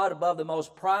loved God above the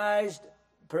most prized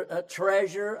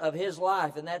treasure of his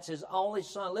life, and that's his only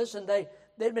son. Listen, they'd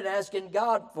been asking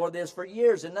God for this for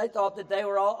years, and they thought that they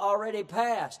were already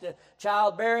past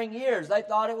childbearing years. They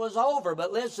thought it was over.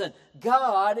 But listen,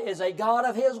 God is a God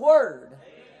of His Word.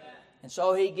 Amen. And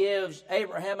so He gives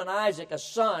Abraham and Isaac a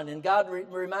son, and God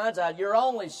reminds us, your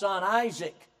only son,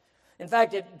 Isaac. In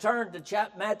fact, turn to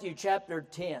Matthew chapter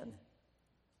 10.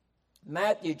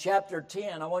 Matthew chapter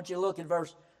 10, I want you to look at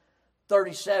verse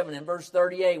 37 and verse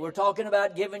 38. We're talking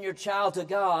about giving your child to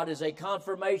God as a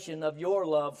confirmation of your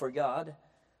love for God.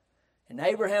 And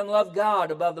Abraham loved God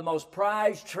above the most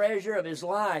prized treasure of his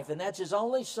life, and that's his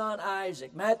only son,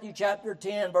 Isaac. Matthew chapter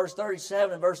 10, verse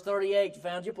 37 and verse 38. You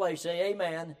found your place. Say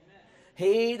amen. Amen.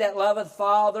 He that loveth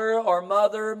father or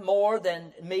mother more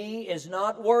than me is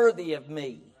not worthy of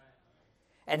me.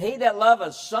 And he that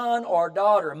loveth son or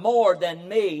daughter more than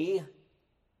me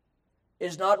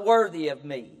is not worthy of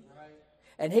me.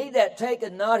 And he that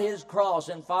taketh not his cross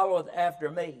and followeth after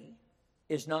me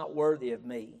is not worthy of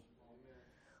me.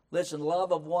 Listen,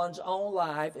 love of one's own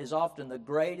life is often the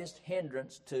greatest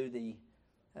hindrance to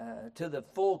the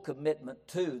full commitment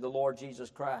to the Lord Jesus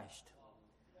Christ.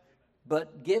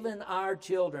 But giving our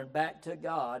children back to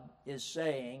God is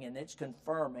saying, and it's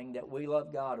confirming, that we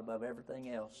love God above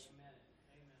everything else.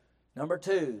 Number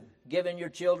 2, giving your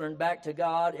children back to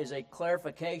God is a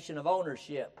clarification of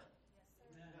ownership.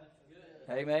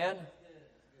 Amen.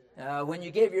 When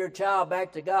you give your child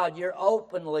back to God, you're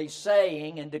openly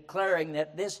saying and declaring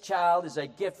that this child is a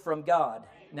gift from God.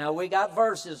 Now, we got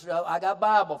verses. I got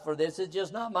Bible for this. It's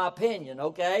just not my opinion,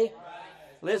 okay?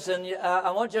 Listen,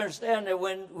 I want you to understand that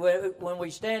when we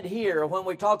stand here, or when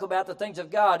we talk about the things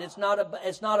of God, it's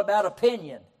not about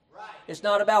opinion. It's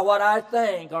not about what I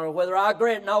think or whether I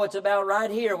agree. No, it's about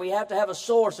right here. We have to have a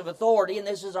source of authority, and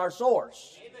this is our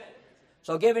source.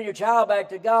 So giving your child back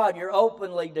to God, you're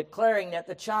openly declaring that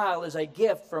the child is a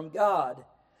gift from God.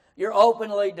 You're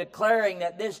openly declaring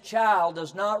that this child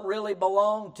does not really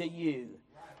belong to you.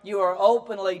 You are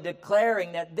openly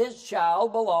declaring that this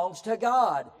child belongs to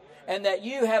God, and that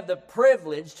you have the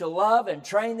privilege to love and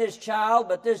train this child,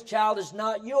 but this child is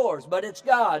not yours, but it's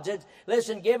God's.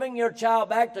 Listen, giving your child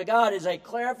back to God is a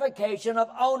clarification of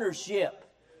ownership.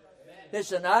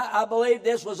 Listen, I believe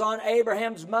this was on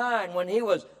Abraham's mind when he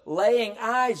was laying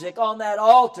Isaac on that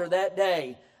altar that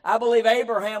day. I believe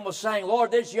Abraham was saying, Lord,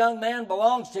 this young man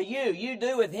belongs to you. You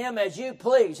do with him as you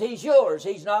please. He's yours.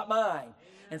 He's not mine.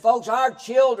 And folks, our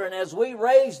children, as we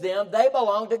raise them, they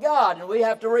belong to God, and we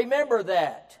have to remember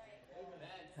that.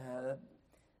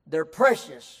 They're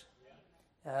precious.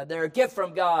 They're a gift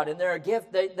from God, and they're a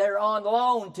gift. They're on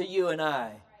loan to you and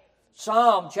I.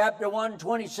 Psalm chapter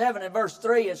 127 and verse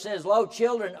 3, it says, Lo,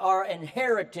 children are an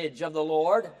heritage of the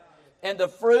Lord, and the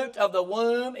fruit of the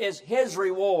womb is His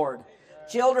reward.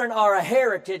 Children are a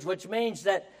heritage, which means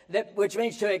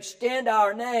to extend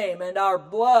our name and our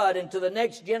blood into the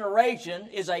next generation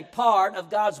is a part of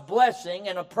God's blessing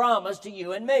and a promise to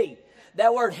you and me.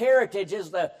 That word heritage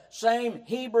is the same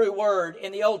Hebrew word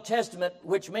in the Old Testament,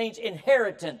 which means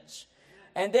inheritance.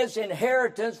 And this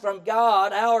inheritance from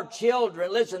God, our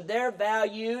children, listen, their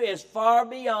value is far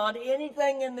beyond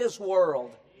anything in this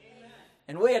world.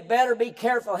 And we had better be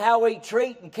careful how we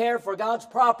treat and care for God's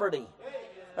property.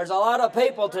 There's a lot of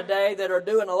people today that are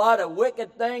doing a lot of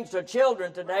wicked things to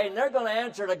children today, and they're going to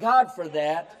answer to God for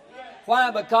that.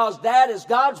 Why? Because that is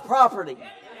God's property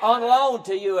on loan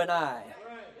to you and I.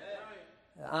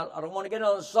 I don't want to get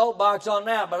on the soapbox on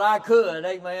that, but I could,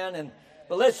 amen.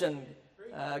 But listen,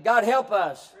 God help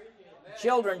us.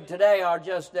 Children today are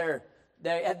just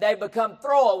they become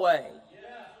throwaway.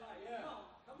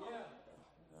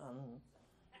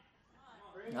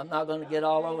 I'm not going to get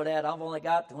all over that. I've only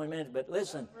got 20 minutes. But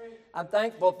listen, I'm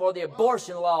thankful for the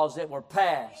abortion laws that were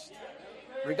passed.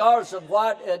 Regardless of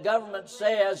what government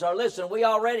says, or listen, we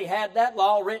already had that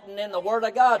law written in the Word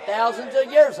of God thousands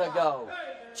of years ago.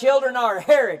 Children are a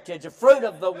heritage, a fruit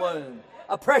of the womb,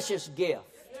 a precious gift.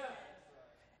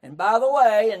 And by the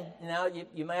way, and now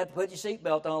you may have to put your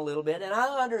seatbelt on a little bit, and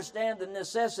I understand the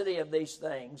necessity of these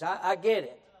things. I get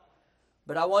it.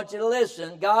 But I want you to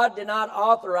listen. God did not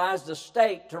authorize the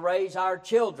state to raise our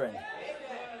children.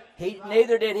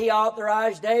 Neither did He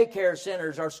authorize daycare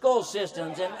centers or school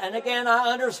systems. And again,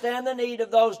 I understand the need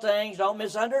of those things. Don't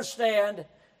misunderstand.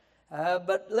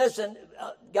 But listen,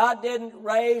 God didn't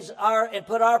raise and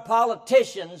put our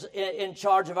politicians in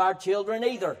charge of our children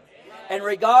either. And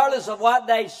regardless of what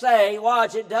they say,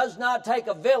 watch, it does not take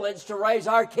a village to raise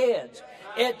our kids.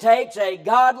 It takes a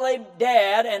godly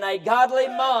dad and a godly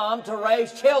mom to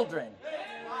raise children.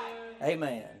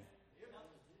 Amen.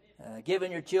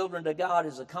 Giving your children to God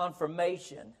is a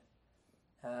confirmation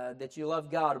that you love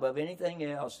God above anything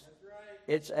else.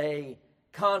 It's a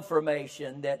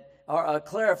confirmation or a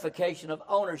clarification of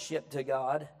ownership to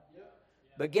God.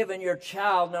 But giving your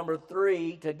child, number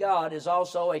 3, to God is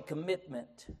also a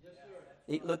commitment.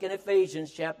 Look at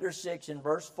Ephesians chapter 6 and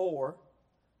verse 4.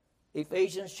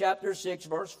 Ephesians chapter 6,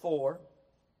 verse 4.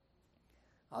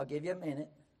 I'll give you a minute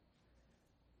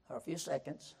or a few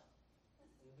seconds.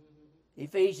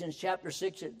 Ephesians chapter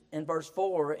 6 and verse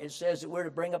 4, it says that we're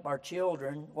to bring up our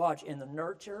children, watch, in the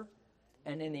nurture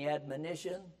and in the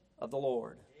admonition of the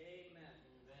Lord. Amen.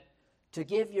 To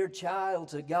give your child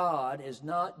to God is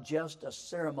not just a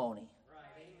ceremony.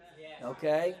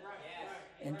 Okay?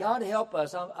 And God help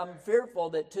us. I'm fearful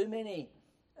that too many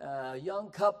young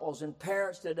couples and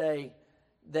parents today,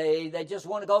 they just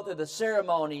want to go through the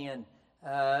ceremony and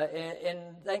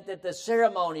think that the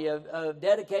ceremony of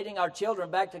dedicating our children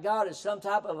back to God is some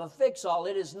type of a fix-all.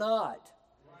 It is not.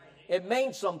 It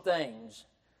means some things.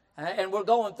 And we're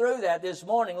going through that this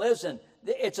morning. Listen,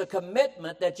 it's a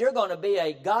commitment that you're going to be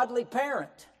a godly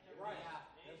parent.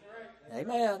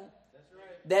 Amen.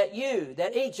 That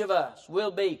each of us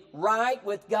will be right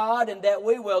with God, and that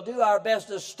we will do our best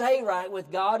to stay right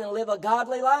with God and live a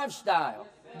godly lifestyle.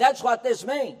 That's what this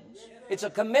means. It's a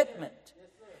commitment.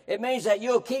 It means that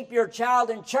you'll keep your child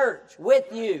in church with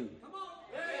you.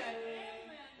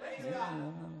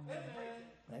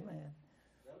 Amen.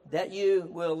 That you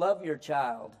will love your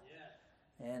child.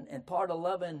 And part of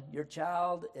loving your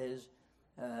child is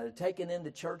taking them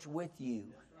to church with you.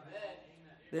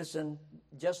 Listen,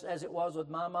 just as it was with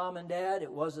my mom and dad,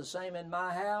 it was the same in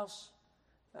my house.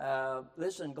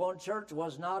 Listen, going to church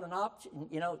was not an option.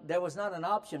 You know, there was not an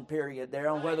option period there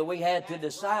on whether we had to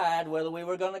decide whether we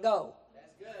were going to go.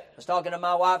 I was talking to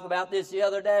my wife about this the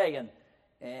other day,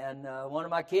 and one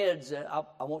of my kids, I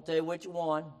won't tell you which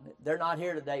one. They're not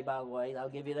here today, by the way. I'll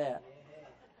give you that.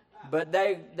 But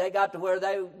they got to where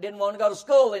they didn't want to go to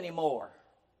school anymore.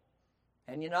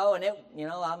 And we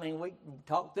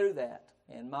talked through that.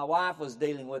 And my wife was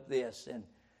dealing with this.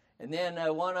 And then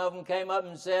one of them came up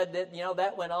and said that,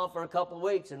 that went on for a couple of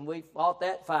weeks, and we fought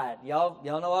that fight. Y'all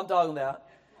know what I'm talking about.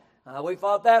 We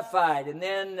fought that fight. And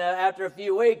then after a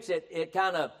few weeks, it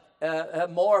kind of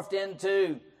morphed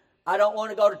into, I don't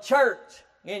want to go to church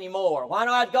anymore. Why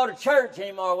don't I go to church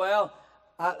anymore? Well,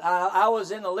 I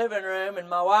was in the living room, and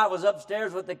my wife was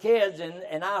upstairs with the kids,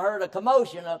 and I heard a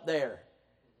commotion up there.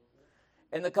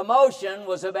 And the commotion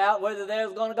was about whether they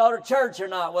was going to go to church or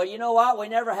not. Well, you know what? We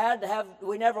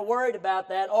never worried about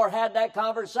that or had that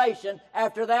conversation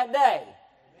after that day.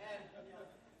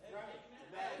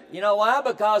 You know why?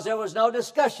 Because there was no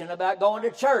discussion about going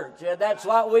to church. That's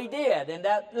what we did. And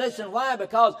listen, why?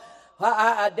 Because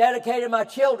I dedicated my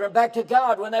children back to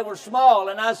God when they were small.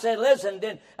 And I said, listen,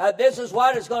 this is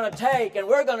what it's going to take. And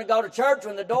we're going to go to church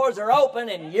when the doors are open,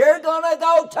 and you're going to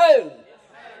go too.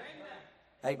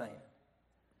 Amen.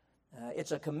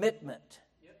 It's a commitment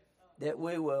that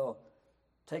we will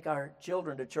take our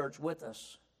children to church with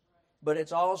us. But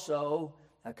it's also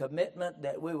a commitment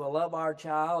that we will love our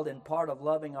child, and part of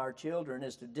loving our children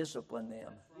is to discipline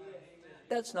them.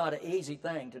 That's not an easy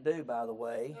thing to do, by the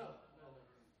way.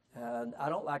 I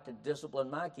don't like to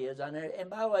discipline my kids. And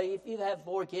by the way, if you have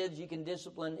 4 kids, you can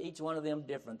discipline each one of them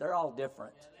different. They're all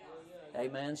different.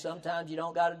 Amen. Sometimes you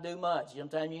don't got to do much.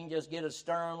 Sometimes you can just get a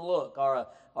stern look or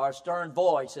a stern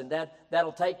voice, and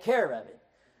that'll take care of it.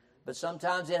 But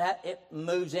sometimes it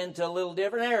moves into a little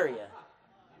different area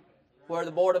where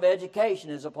the Board of Education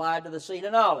is applied to the seat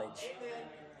of knowledge.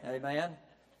 Amen.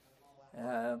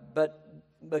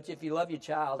 But if you love your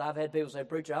child, I've had people say,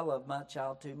 preacher, I love my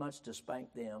child too much to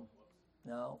spank them.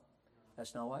 No,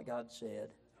 that's not what God said.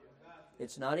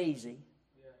 It's not easy,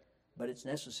 but it's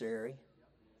necessary.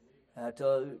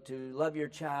 To love your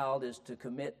child is to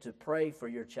commit to pray for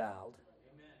your child.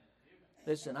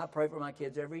 Listen, I pray for my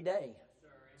kids every day.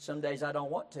 Some days I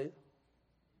don't want to.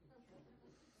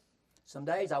 Some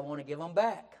days I want to give them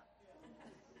back.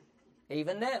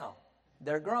 Even now,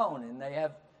 they're grown and they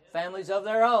have families of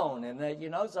their own.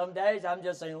 And some days I'm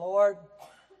just saying, Lord,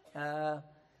 never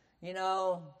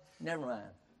mind.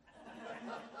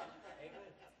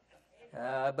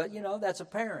 But that's a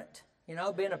parent.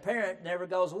 Being a parent never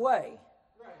goes away.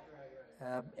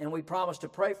 And we promise to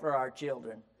pray for our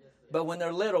children. But when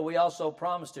they're little, we also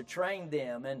promise to train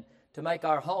them and to make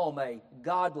our home a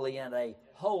godly and a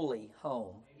holy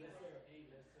home.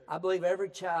 I believe every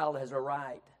child has a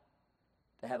right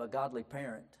to have a godly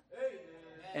parent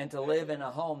and to live in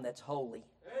a home that's holy.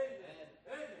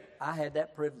 I had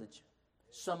that privilege.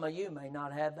 Some of you may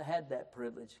not have had that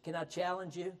privilege. Can I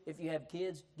challenge you? If you have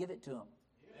kids, give it to them.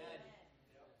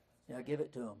 Give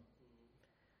it to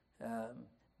them.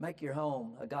 Make your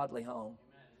home a godly home.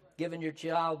 Giving your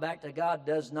child back to God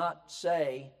does not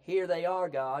say, here they are,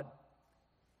 God,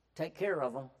 take care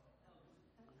of them.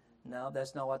 No,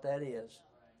 that's not what that is.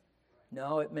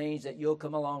 No, it means that you'll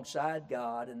come alongside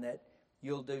God and that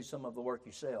you'll do some of the work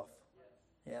yourself.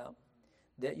 Yeah.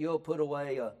 That you'll put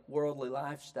away a worldly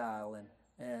lifestyle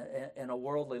and a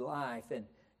worldly life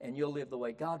and you'll live the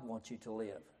way God wants you to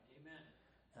live.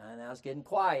 Amen. And I was getting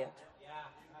quiet.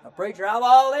 Preacher, I'm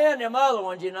all in them other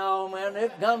ones,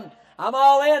 man. I'm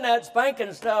all in that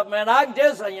spanking stuff, man. I can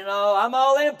just, I'm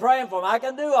all in praying for them. I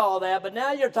can do all that. But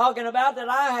now you're talking about that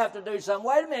I have to do something.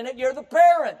 Wait a minute, you're the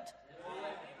parent.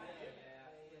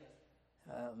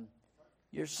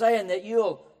 You're saying that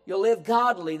you'll live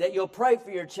godly, that you'll pray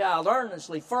for your child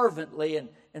earnestly, fervently. And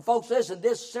folks, listen,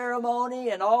 this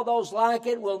ceremony and all those like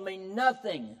it will mean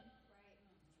nothing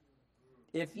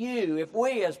if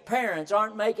we as parents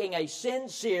aren't making a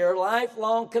sincere,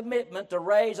 lifelong commitment to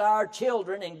raise our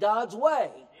children in God's way.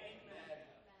 Amen.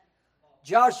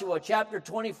 Joshua chapter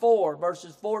 24,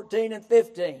 verses 14 and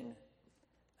 15.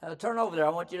 Turn over there. I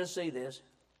want you to see this.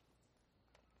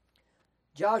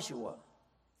 Joshua.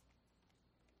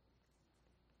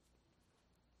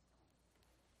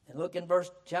 And look in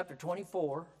chapter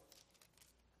 24.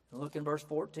 And look in verse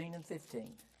 14 and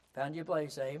 15. Found your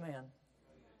place, say amen.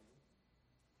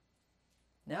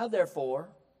 Now, therefore,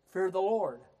 fear the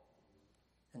Lord,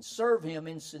 and serve him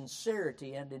in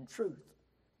sincerity and in truth,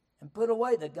 and put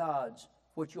away the gods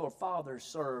which your fathers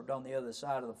served on the other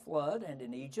side of the flood and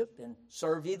in Egypt, and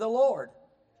serve ye the Lord.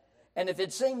 And if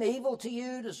it seem evil to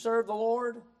you to serve the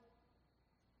Lord,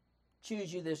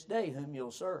 choose you this day whom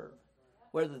you'll serve,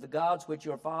 whether the gods which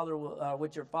your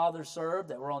fathers served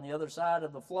that were on the other side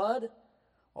of the flood,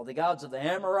 or the gods of the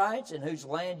Amorites in whose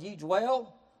land ye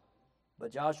dwell.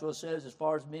 But Joshua says, as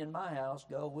far as me and my house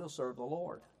go, we'll serve the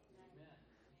Lord. Amen.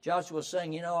 Joshua's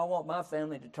saying, I want my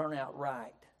family to turn out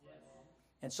right. Yes.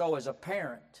 And so as a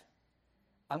parent,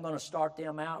 I'm going to start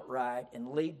them out right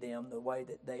and lead them the way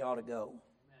that they ought to go.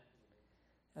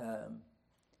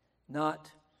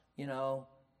 Not,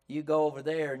 you go over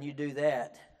there and you do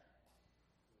that.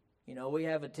 We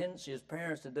have a tendency as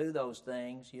parents to do those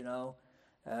things,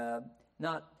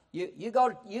 not... You go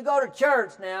to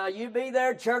church now. You be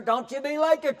there at church. Don't you be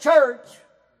late to church.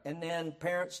 And then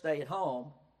parents stay at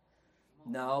home.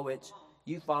 No, it's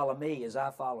you follow me as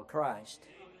I follow Christ.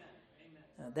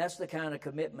 That's the kind of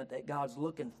commitment that God's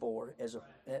looking for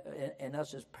in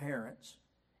us as parents.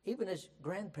 Even as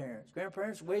grandparents.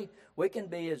 Grandparents, we can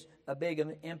be as a big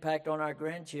impact on our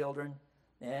grandchildren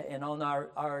and on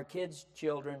our kids'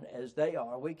 children as they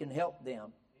are. We can help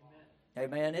them.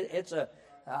 Amen. It's a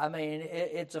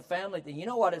family thing. You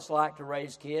know what it's like to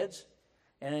raise kids.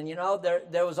 And,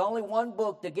 there was only one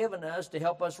book given us to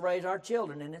help us raise our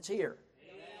children, and it's here.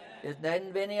 Amen. There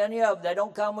hadn't been any of them. They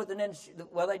don't come with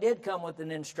they did come with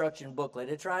an instruction booklet.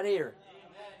 It's right here.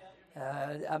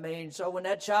 So when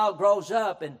that child grows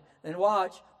up, and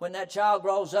watch, when that child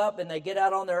grows up and they get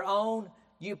out on their own,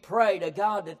 you pray to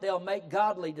God that they'll make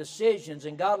godly decisions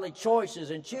and godly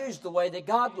choices and choose the way that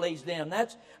God leads them.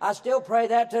 I still pray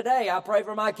that today. I pray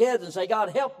for my kids and say, God,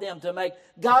 help them to make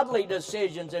godly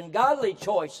decisions and godly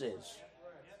choices.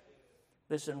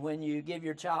 Listen, when you give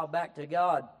your child back to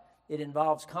God, it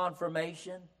involves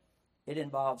confirmation, it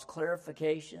involves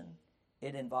clarification,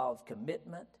 it involves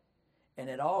commitment, and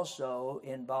it also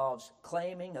involves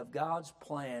claiming of God's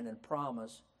plan and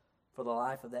promise for the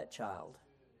life of that child.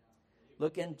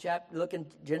 Look in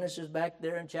Genesis back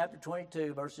there in chapter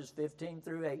 22, verses 15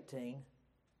 through 18.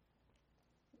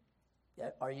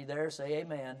 Are you there? Say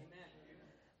amen. Amen.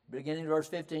 Beginning verse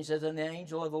 15 says, And the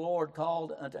angel of the Lord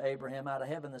called unto Abraham out of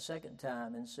heaven the second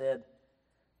time and said,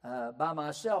 By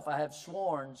myself I have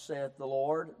sworn, saith the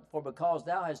Lord, for because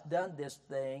thou hast done this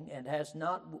thing, and hast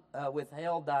not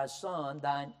withheld thy son,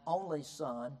 thine only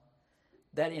son,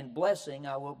 that in blessing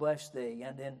I will bless thee,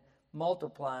 and in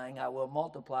multiplying I will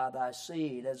multiply thy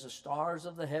seed as the stars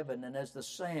of the heaven and as the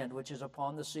sand which is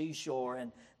upon the seashore.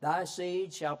 And thy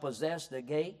seed shall possess the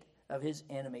gate of his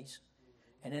enemies.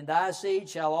 And in thy seed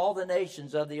shall all the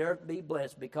nations of the earth be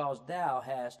blessed, because thou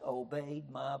hast obeyed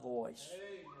my voice. Amen.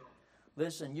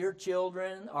 Listen, your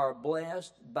children are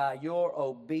blessed by your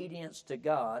obedience to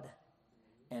God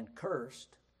and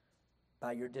cursed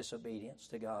by your disobedience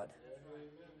to God.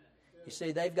 You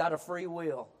see, they've got a free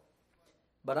will.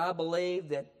 But I believe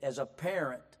that as a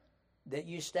parent, that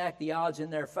you stack the odds in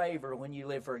their favor when you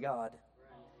live for God.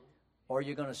 Or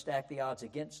you're going to stack the odds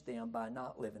against them by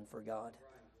not living for God.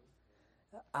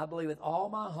 I believe with all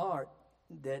my heart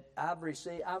that I've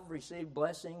received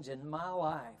blessings in my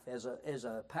life as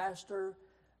a pastor.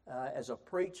 as a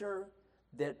preacher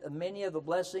that many of the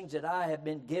blessings that I have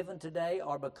been given today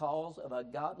are because of a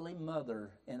godly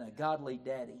mother and a godly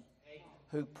daddy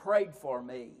who prayed for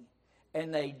me.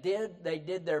 And they did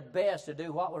their best to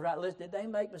do what was right. Listen, did they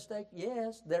make mistakes?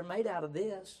 Yes, they're made out of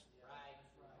this.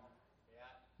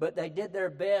 But they did their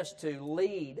best to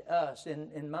lead us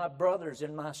and my brothers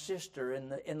and my sister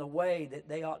in the way that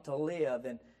they ought to live.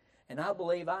 And I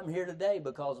believe I'm here today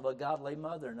because of a godly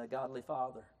mother and a godly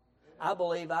father. I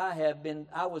believe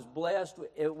I was blessed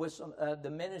with the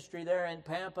ministry there in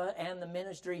Pampa and the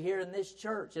ministry here in this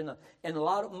church in a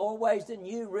lot of more ways than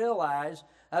you realize.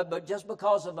 But just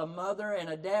because of a mother and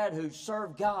a dad who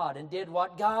served God and did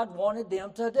what God wanted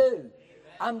them to do.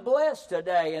 I'm blessed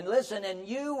today. And listen, and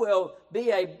you'll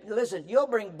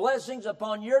bring blessings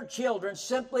upon your children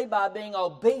simply by being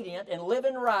obedient and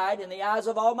living right in the eyes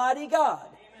of Almighty God.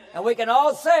 Amen. And we can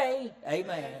all say,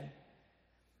 amen.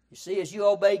 You see, as you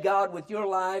obey God with your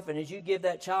life and as you give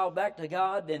that child back to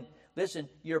God, then listen,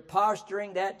 you're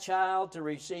posturing that child to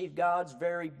receive God's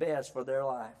very best for their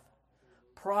life.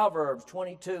 Proverbs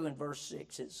 22 and verse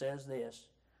 6, it says this: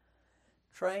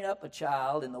 train up a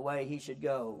child in the way he should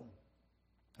go,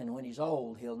 and when he's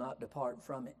old, he'll not depart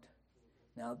from it.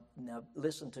 Now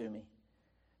listen to me.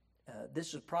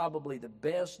 This is probably the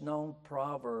best known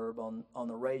proverb on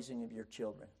the raising of your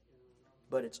children,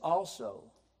 but it's also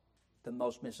the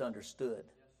most misunderstood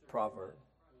proverb.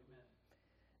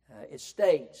 It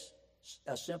states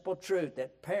a simple truth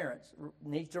that parents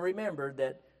need to remember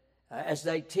that as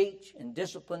they teach and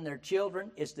discipline their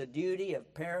children, it's the duty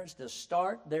of parents to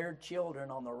start their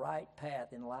children on the right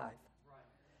path in life.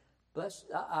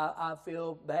 I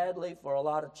feel badly for a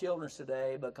lot of children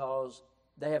today because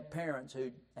they have parents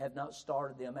who have not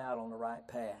started them out on the right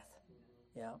path.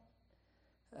 Yeah.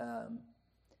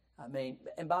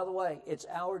 And by the way, it's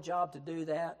our job to do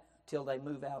that till they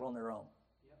move out on their own.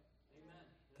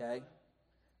 Okay?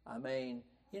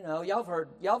 Y'all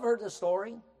have heard the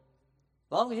story.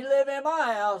 As long as you live in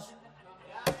my house,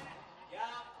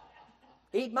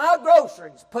 eat my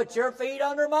groceries, put your feet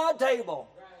under my table.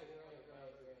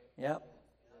 Yep.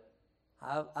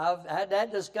 I've had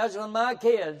that discussion with my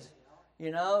kids. They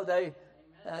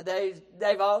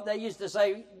used to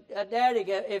say, Daddy,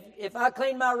 if I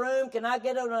clean my room, can I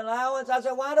get an allowance? I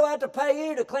said, why do I have to pay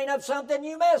you to clean up something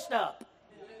you messed up?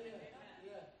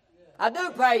 I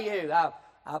do pay you.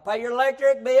 I'll pay your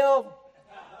electric bill.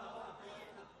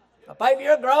 I'll pay for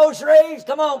your groceries.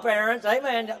 Come on, parents.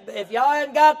 Amen. If y'all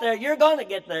hadn't got there, you're going to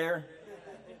get there.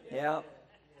 Yeah.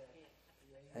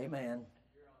 Amen.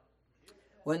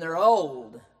 When they're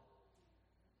old, it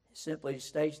simply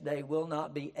states they will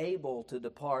not be able to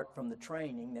depart from the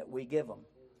training that we give them.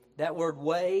 That word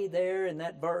way there in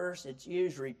that verse, it's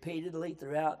used repeatedly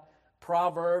throughout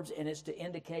Proverbs, and it's to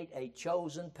indicate a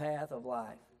chosen path of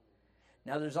life.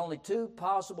 Now, there's only two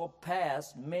possible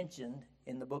paths mentioned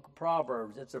in the book of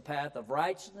Proverbs. It's the path of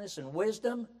righteousness and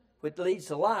wisdom, which leads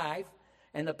to life,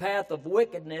 and the path of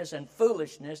wickedness and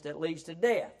foolishness that leads to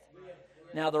death.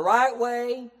 Now, the right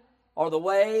way, or the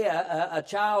way a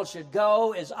child should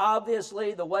go, is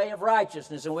obviously the way of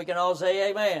righteousness, and we can all say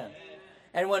amen.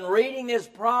 And when reading this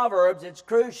Proverbs, it's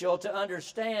crucial to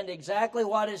understand exactly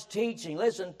what it's teaching.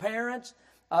 Listen, parents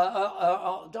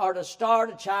are to start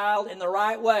a child in the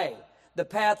right way, the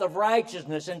path of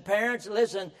righteousness. And parents,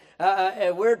 listen,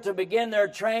 we're to begin their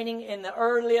training in the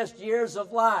earliest years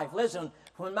of life. Listen,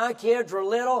 when my kids were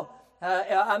little,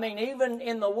 even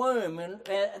in the womb, and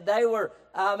they were,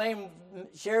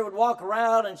 Sherry would walk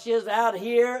around and she was out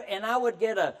here, and I would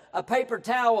get a paper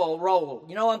towel roll.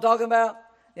 You know what I'm talking about?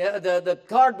 Yeah, the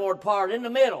cardboard part in the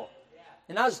middle.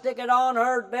 And I'd stick it on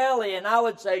her belly, and I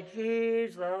would say,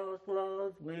 Jesus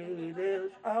loves me,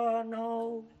 this I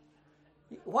know.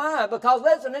 Why? Because,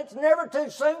 listen, it's never too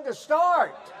soon to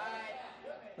start.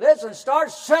 Listen,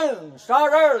 start soon,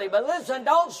 start early, but listen,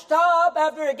 don't stop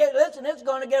after it gets, listen, it's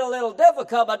going to get a little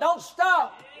difficult, but don't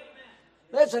stop.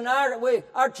 Listen,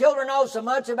 our children know so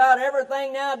much about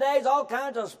everything nowadays, all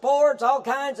kinds of sports, all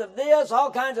kinds of this,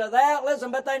 all kinds of that.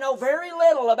 Listen, but they know very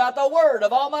little about the Word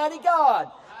of Almighty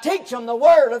God. Teach them the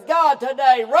Word of God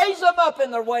today. Raise them up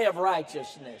in the way of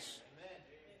righteousness.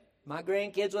 My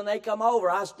grandkids, when they come over,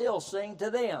 I still sing to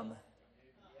them.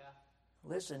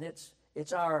 Listen,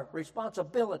 it's our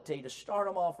responsibility to start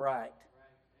them off right.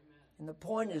 And the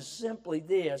point is simply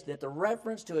this, that the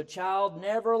reference to a child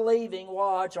never leaving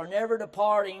watch or never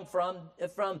departing from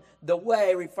the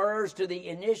way refers to the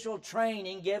initial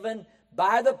training given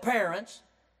by the parents,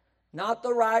 not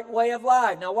the right way of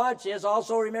life. Now watch this.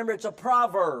 Also remember, it's a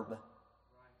proverb.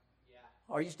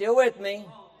 Are you still with me?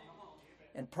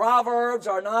 And proverbs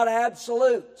are not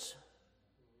absolutes.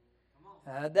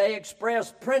 They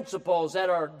express principles that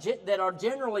are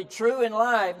generally true in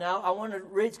life. Now, I want to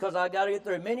read because I got to get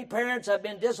through. Many parents have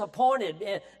been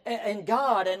disappointed in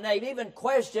God, and they've even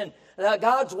questioned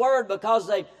God's word because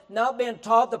they've not been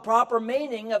taught the proper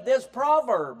meaning of this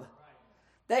proverb.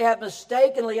 They have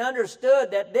mistakenly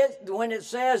understood that when it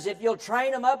says, if you'll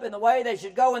train them up in the way they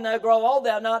should go and they'll grow old,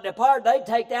 they'll not depart, they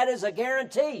take that as a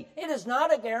guarantee. It is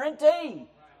not a guarantee.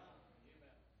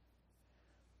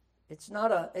 It's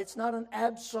not an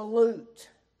absolute.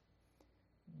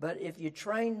 But if you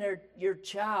train your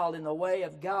child in the way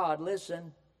of God,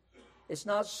 listen, it's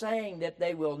not saying that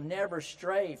they will never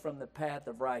stray from the path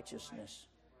of righteousness.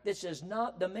 This is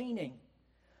not the meaning.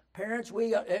 Parents,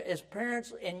 as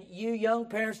parents, and you young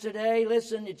parents today,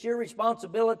 listen, it's your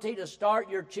responsibility to start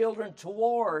your children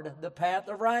toward the path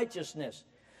of righteousness.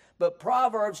 But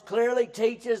Proverbs clearly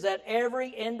teaches that every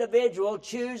individual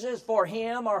chooses for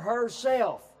him or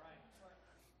herself.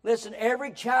 Listen,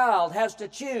 every child has to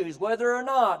choose whether or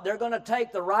not they're going to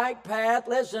take the right path,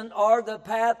 listen, or the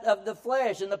path of the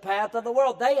flesh and the path of the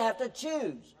world. They have to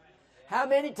choose. How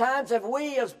many times have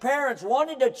we as parents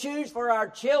wanted to choose for our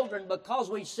children because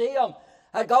we see them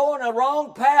go on a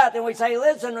wrong path and we say,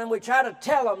 listen, and we try to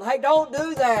tell them, hey, don't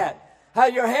do that.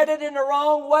 You're headed in the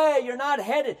wrong way. You're not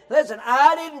headed. Listen,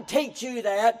 I didn't teach you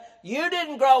that. You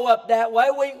didn't grow up that way.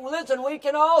 We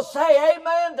can all say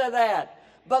amen to that.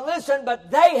 But listen,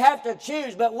 they have to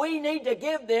choose. But we need to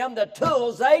give them the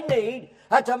tools they need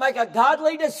to make a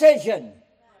godly decision.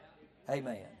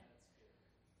 Amen.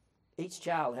 Each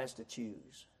child has to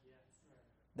choose.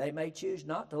 They may choose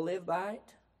not to live by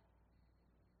it,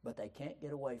 but they can't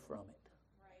get away from it.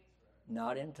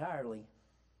 Not entirely.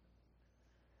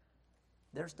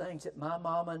 There's things that my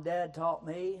mom and dad taught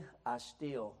me,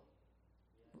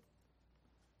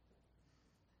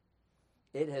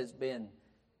 it has been,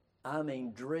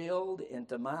 drilled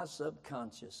into my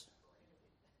subconscious.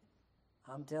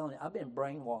 I'm telling you, I've been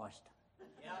brainwashed.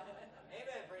 Yeah.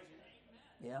 Amen, preacher.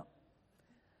 Yeah.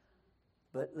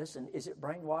 But listen, is it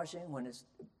brainwashing when it's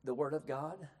the Word of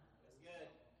God?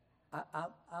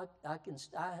 That's good.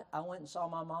 I went and saw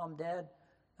my mom and dad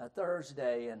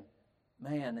Thursday, and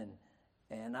man,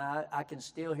 and I can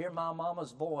still hear my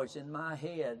mama's voice in my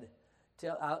head.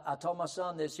 I told my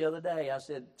son this the other day. I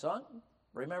said, son,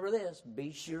 remember this,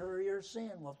 be sure your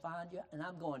sin will find you. And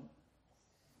I'm going,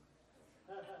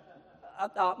 I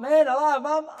thought, man, alive,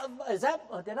 Mom,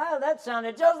 that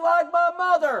sounded just like my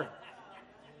mother.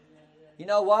 You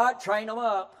know what? Train them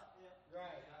up.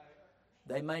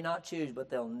 They may not choose, but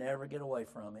they'll never get away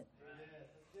from it.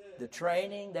 The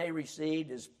training they received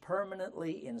is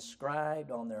permanently inscribed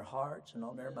on their hearts and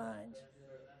on their minds.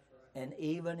 And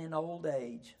even in old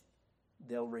age,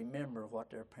 they'll remember what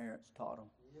their parents taught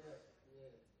them.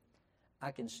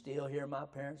 I can still hear my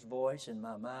parents' voice in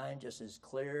my mind just as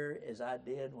clear as I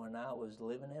did when I was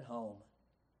living at home.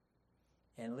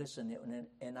 And listen,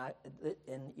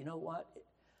 and you know what?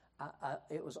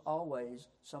 It was always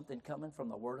something coming from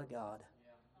the Word of God.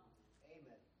 Yeah.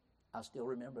 Amen. I still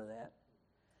remember that.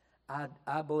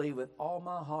 I believe with all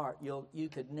my heart, you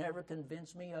could never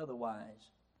convince me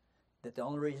otherwise that the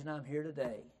only reason I'm here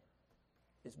today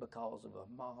is because of a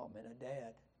mom and a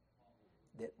dad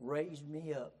that raised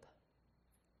me up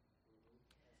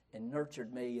and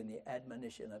nurtured me in the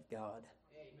admonition of God.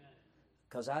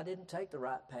 Because I didn't take the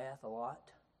right path a lot.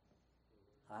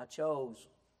 I chose.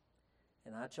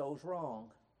 And I chose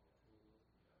wrong.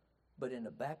 But in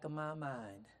the back of my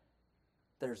mind,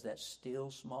 there's that still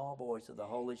small voice of the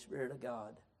Holy Spirit of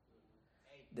God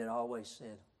that always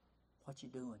said, what you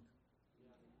doing?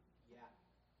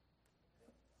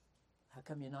 How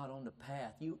come you're not on the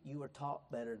path? You were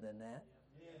taught better than that.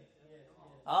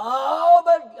 Oh,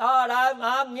 but God,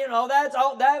 that's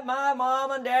all that my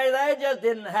mom and daddy, they just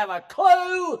didn't have a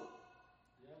clue.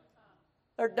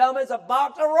 They're dumb as a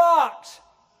box of rocks.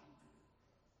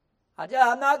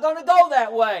 I'm not going to go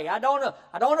that way. I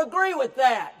don't agree with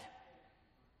that.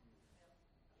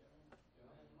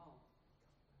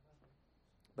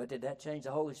 But did that change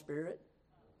the Holy Spirit?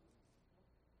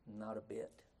 Not a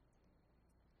bit.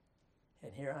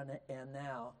 And here I am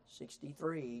now,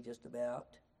 63 just about,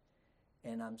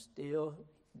 and I'm still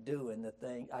doing the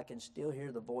thing. I can still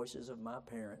hear the voices of my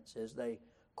parents as they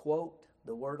quote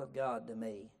the Word of God to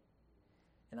me.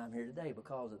 And I'm here today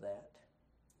because of that.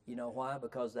 You know why?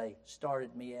 Because they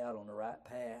started me out on the right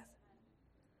path.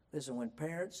 Listen, when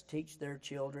parents teach their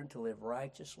children to live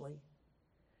righteously,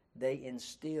 they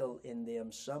instill in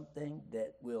them something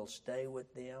that will stay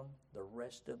with them the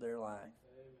rest of their life.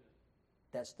 Amen.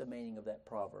 That's the meaning of that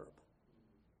proverb.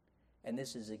 And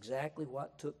this is exactly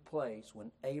what took place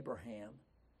when Abraham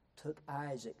took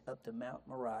Isaac up to Mount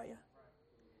Moriah.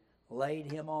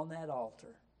 laid him on that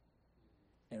altar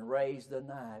and raised the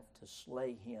knife to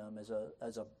slay him as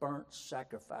a burnt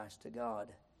sacrifice to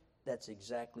God, that's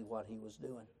exactly what he was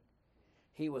doing.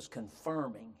 He was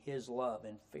confirming his love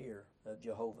and fear of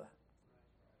Jehovah.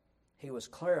 He was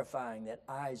clarifying that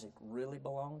Isaac really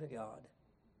belonged to God.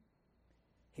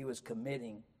 He was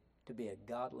committing to be a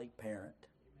godly parent.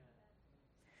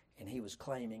 And he was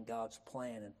claiming God's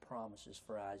plan and promises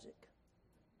for Isaac.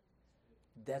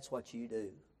 That's what you do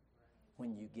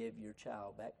when you give your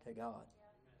child back to God.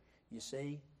 You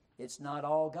see, it's not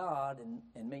all God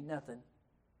and me nothing.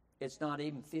 It's not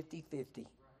even 50-50.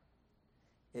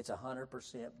 It's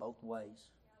 100% both ways.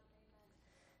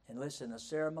 And listen, a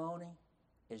ceremony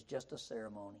is just a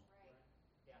ceremony.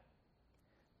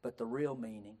 But the real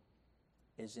meaning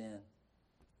is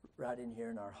right in here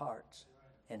in our hearts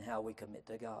and how we commit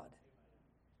to God.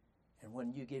 And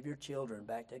when you give your children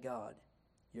back to God,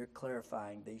 you're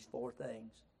clarifying these 4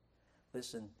 things.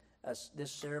 Listen,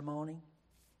 this ceremony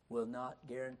will not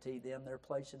guarantee them their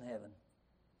place in heaven.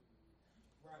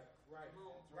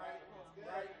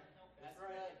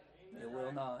 It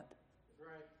will not.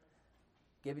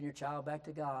 Giving your child back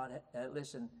to God,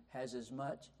 has as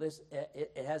much.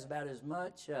 It has about as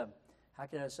much. How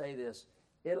can I say this?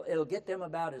 It'll get them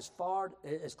about as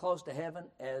close to heaven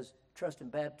as trust in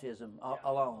baptism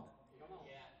alone.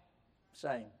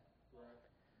 Same.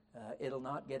 It'll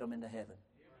not get them into heaven,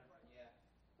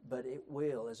 but it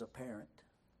will as a parent.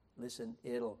 Listen,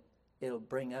 it'll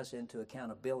bring us into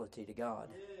accountability to God,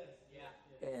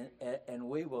 and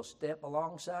we will step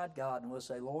alongside God and we'll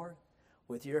say, Lord,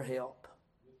 with your help,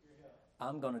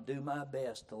 I'm going to do my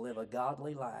best to live a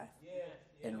godly life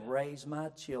and raise my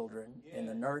children in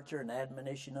the nurture and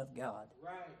admonition of God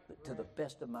to the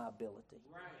best of my ability.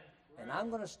 And I'm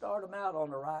going to start them out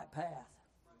on the right path.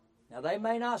 Now, they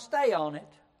may not stay on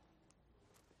it,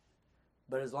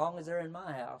 but as long as they're in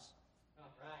my house,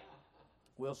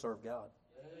 we'll serve God.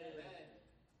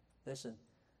 Listen,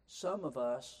 some of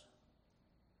us,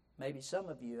 maybe some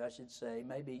of you, I should say,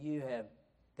 maybe you have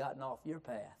gotten off your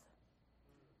path.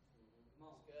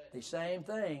 These same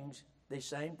things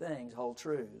hold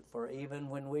true for even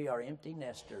when we are empty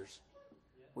nesters.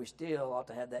 We still ought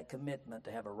to have that commitment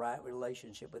to have a right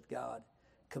relationship with God.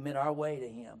 Commit our way to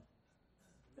Him.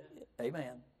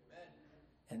 Amen.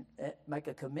 And make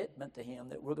a commitment to Him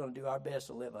that we're going to do our best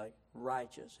to live a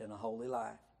righteous and a holy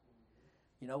life.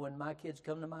 You know, when my kids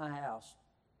come to my house,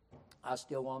 I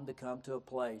still want them to come to a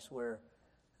place where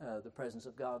the presence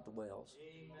of God dwells.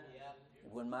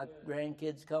 When my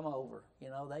grandkids come over, you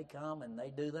know, they come and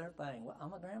they do their thing. Well,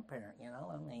 I'm a grandparent, you know.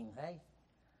 I mean, hey,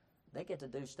 they get to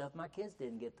do stuff my kids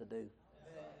didn't get to do.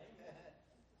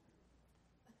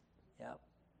 Yep.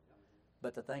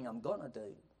 But the thing I'm going to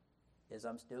do is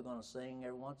I'm still going to sing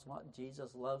every once in a while,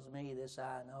 Jesus loves me, this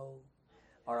I know.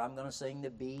 Or I'm going to sing the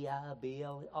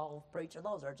B-I-B-L-E preacher.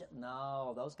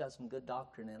 Those got some good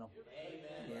doctrine in them.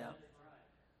 Amen. Yeah.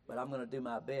 But I'm going to do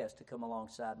my best to come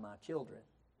alongside my children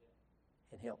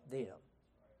and help them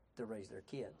to raise their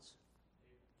kids.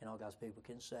 And all God's people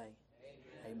can say,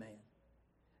 Amen.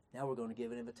 Now we're going to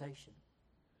give an invitation.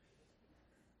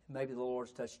 Maybe the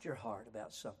Lord's touched your heart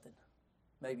about something.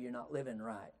 Maybe you're not living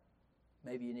right.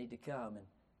 Maybe you need to come and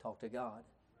talk to God.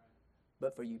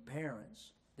 But for you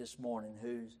parents this morning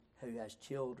who has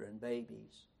children,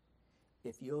 babies,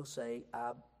 if you'll say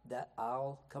that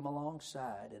I'll come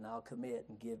alongside and I'll commit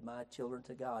and give my children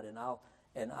to God and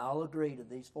I'll agree to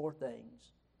these 4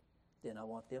 things, then I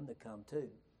want them to come too.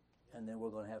 And then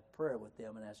we're going to have prayer with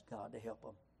them and ask God to help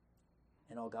them.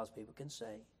 And all God's people can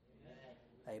say,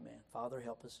 Amen. Father,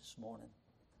 help us this morning.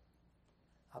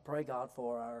 I pray, God,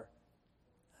 for our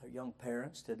young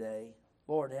parents today.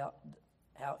 Lord,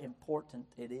 how important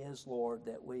it is, Lord,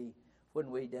 that when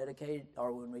we dedicate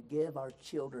or when we give our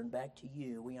children back to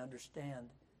you, we understand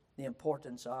the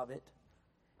importance of it.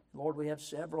 Lord, we have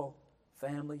several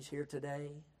families here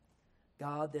today,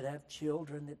 God, that have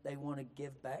children that they want to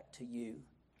give back to you.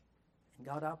 And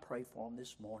God, I pray for them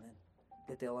this morning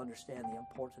that they'll understand the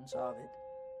importance of it.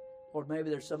 Lord, maybe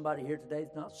there's somebody here today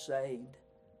that's not saved.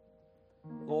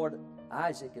 Lord,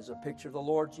 Isaac is a picture of the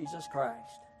Lord Jesus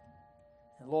Christ.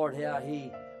 And Lord,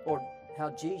 how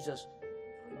Jesus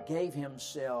gave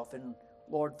himself and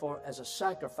Lord, as a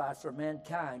sacrifice for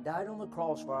mankind, died on the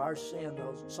cross for our sins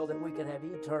so that we could have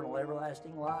eternal,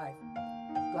 everlasting life.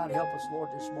 God, help us, Lord,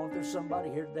 this morning. If there's somebody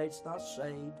here today that's not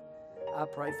saved, I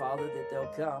pray, Father, that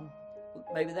they'll come.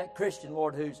 Maybe that Christian,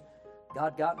 Lord, who's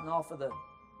God gotten off of the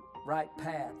right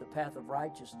path, the path of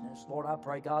righteousness. Lord, I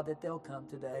pray, God, that they'll come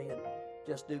today and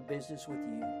just do business with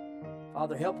you.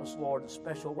 Father, help us, Lord, in a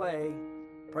special way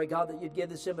Pray, God, that you'd give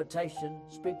this invitation,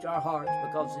 speak to our hearts,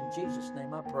 because in Jesus'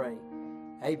 name I pray.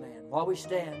 Amen. While we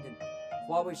stand and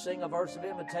while we sing a verse of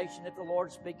invitation, if the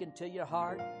Lord's speaking to your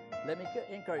heart, let me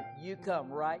encourage you, come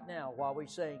right now while we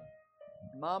sing.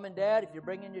 Mom and Dad, if you're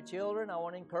bringing your children, I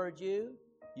want to encourage you.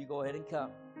 You go ahead and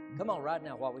come. Come on right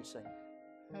now while we sing.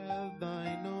 Have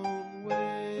thine own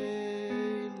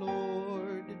way,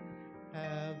 Lord,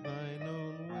 have thine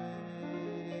own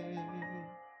way.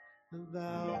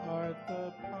 Thou art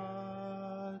the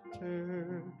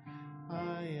potter,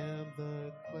 I am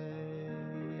the clay.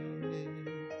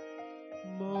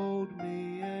 Mold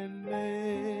me and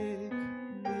make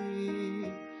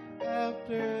me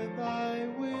after thy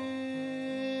will.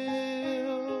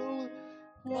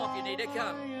 Come on, if you need to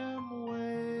come. I am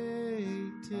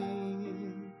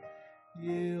waiting,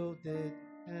 yielded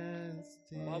and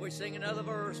still. While we sing another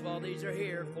verse, while these are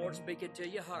here, if the Lord's speaking to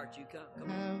your heart, you come.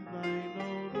 Come on. Have thine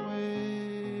own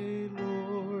way,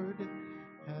 Lord,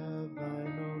 have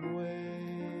thine own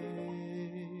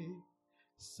way.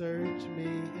 Search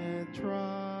me and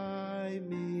try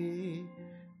me,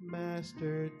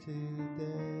 Master,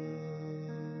 today.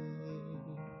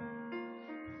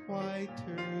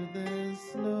 Whiter than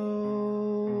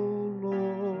snow,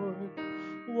 Lord,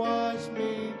 wash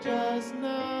me just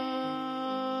now,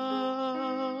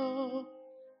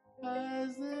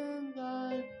 as in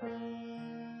thy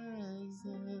presence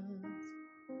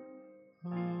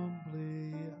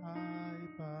humbly I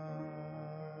bow.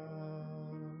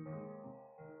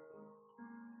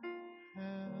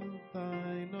 Have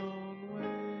thine own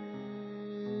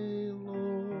way,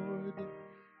 Lord,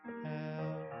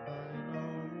 have thine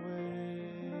own way.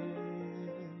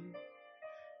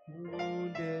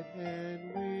 Wounded and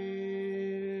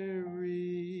weary,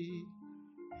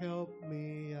 help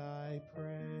me, I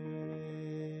pray.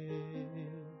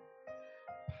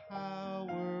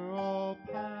 Power, all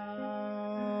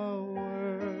power,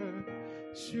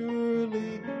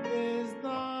 surely is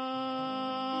thine.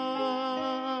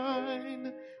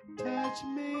 Touch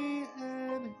me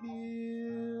and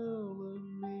heal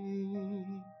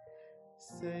me,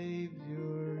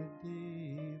 Savior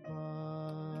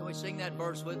divine. Can we sing that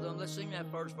verse with them? Let's sing that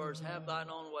first verse. Have thine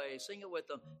own way. Sing it with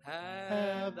them.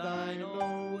 Have thine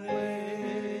own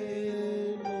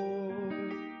way,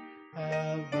 Lord,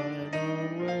 have thine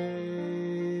own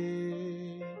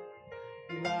way.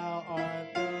 Thou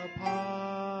art the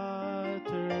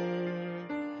potter,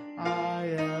 I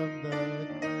am the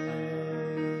clay.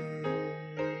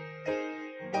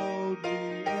 Mold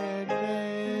me and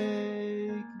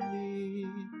make me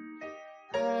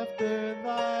after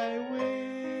thy will,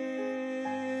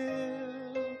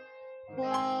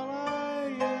 while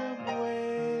I am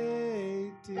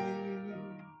waiting,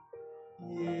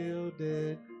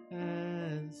 yielded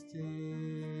and still.